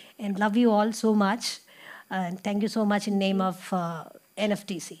it. And love you all so much. And thank you so much in name of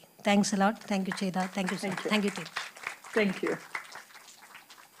NFTC. Thanks a lot. Thank you, Cheda. Thank you, sir. Thank you, team. Thank you.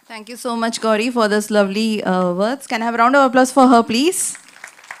 Thank you so much, Gauri, for this lovely words. Can I have a round of applause for her, please?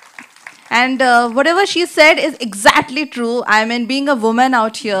 And whatever she said is exactly true. I mean, being a woman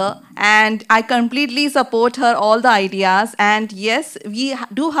out here, and I completely support her, all the ideas. And yes, we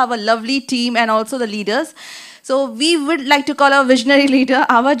do have a lovely team and also the leaders. So we would like to call our visionary leader,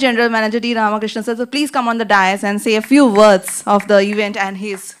 our General Manager, D. Ramakrishnan sir. So please come on the dais and say a few words of the event and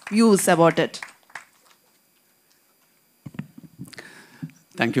his views about it.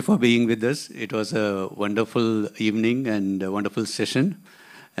 Thank you for being with us. It was a wonderful evening and a wonderful session.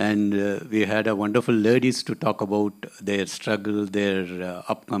 And we had a wonderful ladies to talk about their struggle, their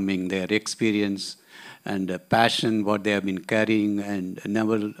upcoming, their experience, and passion, what they have been carrying, and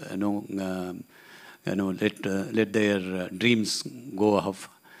never, let their dreams go off.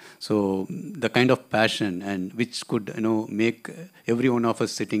 So the kind of passion and which could, make every one of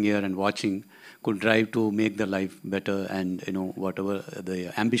us sitting here and watching could drive to make their life better, and whatever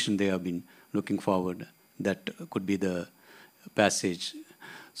the ambition they have been looking forward, that could be the passage.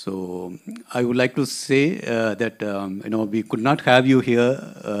 So I would like to say that we could not have you here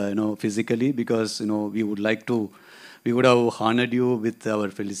physically, because we would have honored you with our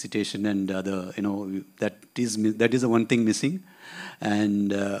felicitation and other that is the one thing missing. And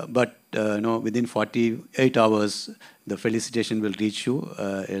but within 48 hours the felicitation will reach you,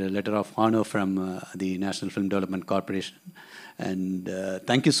 a letter of honor from the National Film Development Corporation. And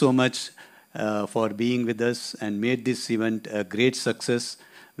thank you so much for being with us and made this event a great success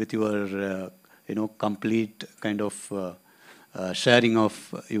with your complete kind of sharing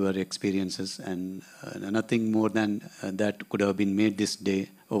of your experiences, and nothing more than that could have been made this day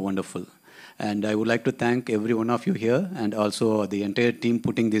wonderful. And I would like to thank every one of you here, and also the entire team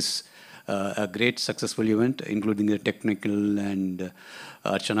putting this a great successful event, including the technical and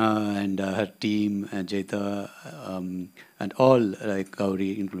Archana and her team, and Jaita, and all, like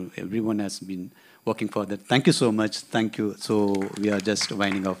Gauri, everyone has been working for that. Thank you so much. Thank you. So we are just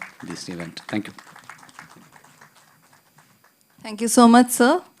winding up this event. Thank you. Thank you so much,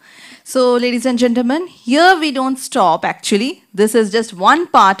 sir. So, ladies and gentlemen, here we don't stop actually. This is just one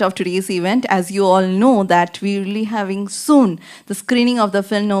part of today's event. As you all know that we're really having soon the screening of the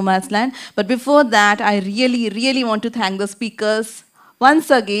film Nomadland. But before that, I really want to thank the speakers.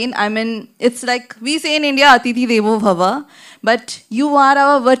 Once again, I mean, it's like we say in India, Atithi Devo Bhava, but you are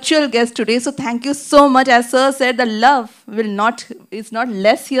our virtual guest today. So thank you so much. As sir said, the love is not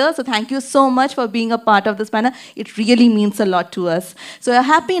less here. So thank you so much for being a part of this panel. It really means a lot to us. So a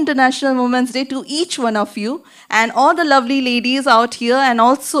happy International Women's Day to each one of you and all the lovely ladies out here and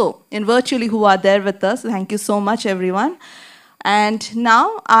also in virtually who are there with us. Thank you so much, everyone. And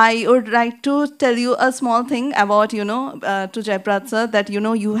now I would like to tell you a small thing about, to Jaiprad sir, that,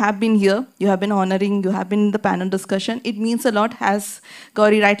 you have been here, you have been honoring, you have been in the panel discussion. It means a lot, as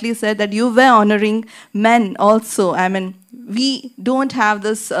Gauri rightly said, that you were honoring men also. I mean, we don't have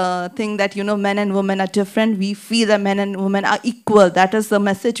this thing that, men and women are different. We feel that men and women are equal. That is the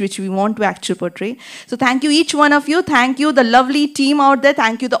message which we want to actually portray. So thank you, each one of you. Thank you, the lovely team out there.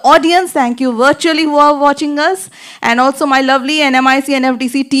 Thank you, the audience. Thank you, virtually, who are watching us. And also my lovely NMIC,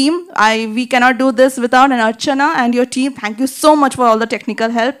 NFDC team. We cannot do this without an Archana and your team. Thank you so much for all the technical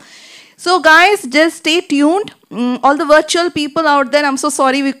help. So guys, just stay tuned. All the virtual people out there, I'm so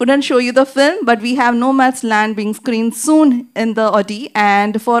sorry we couldn't show you the film, but we have Nomadland being screened soon in the Audi.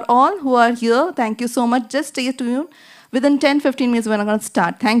 And for all who are here, thank you so much. Just stay tuned. Within 10-15 minutes, we're going to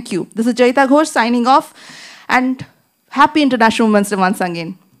start. Thank you. This is Jaita Ghosh signing off. And happy International Women's Day once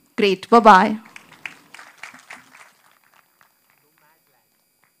again. Great. Bye-bye.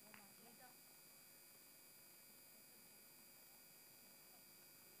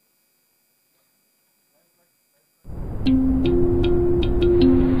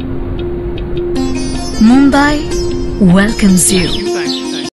 Mumbai welcomes you.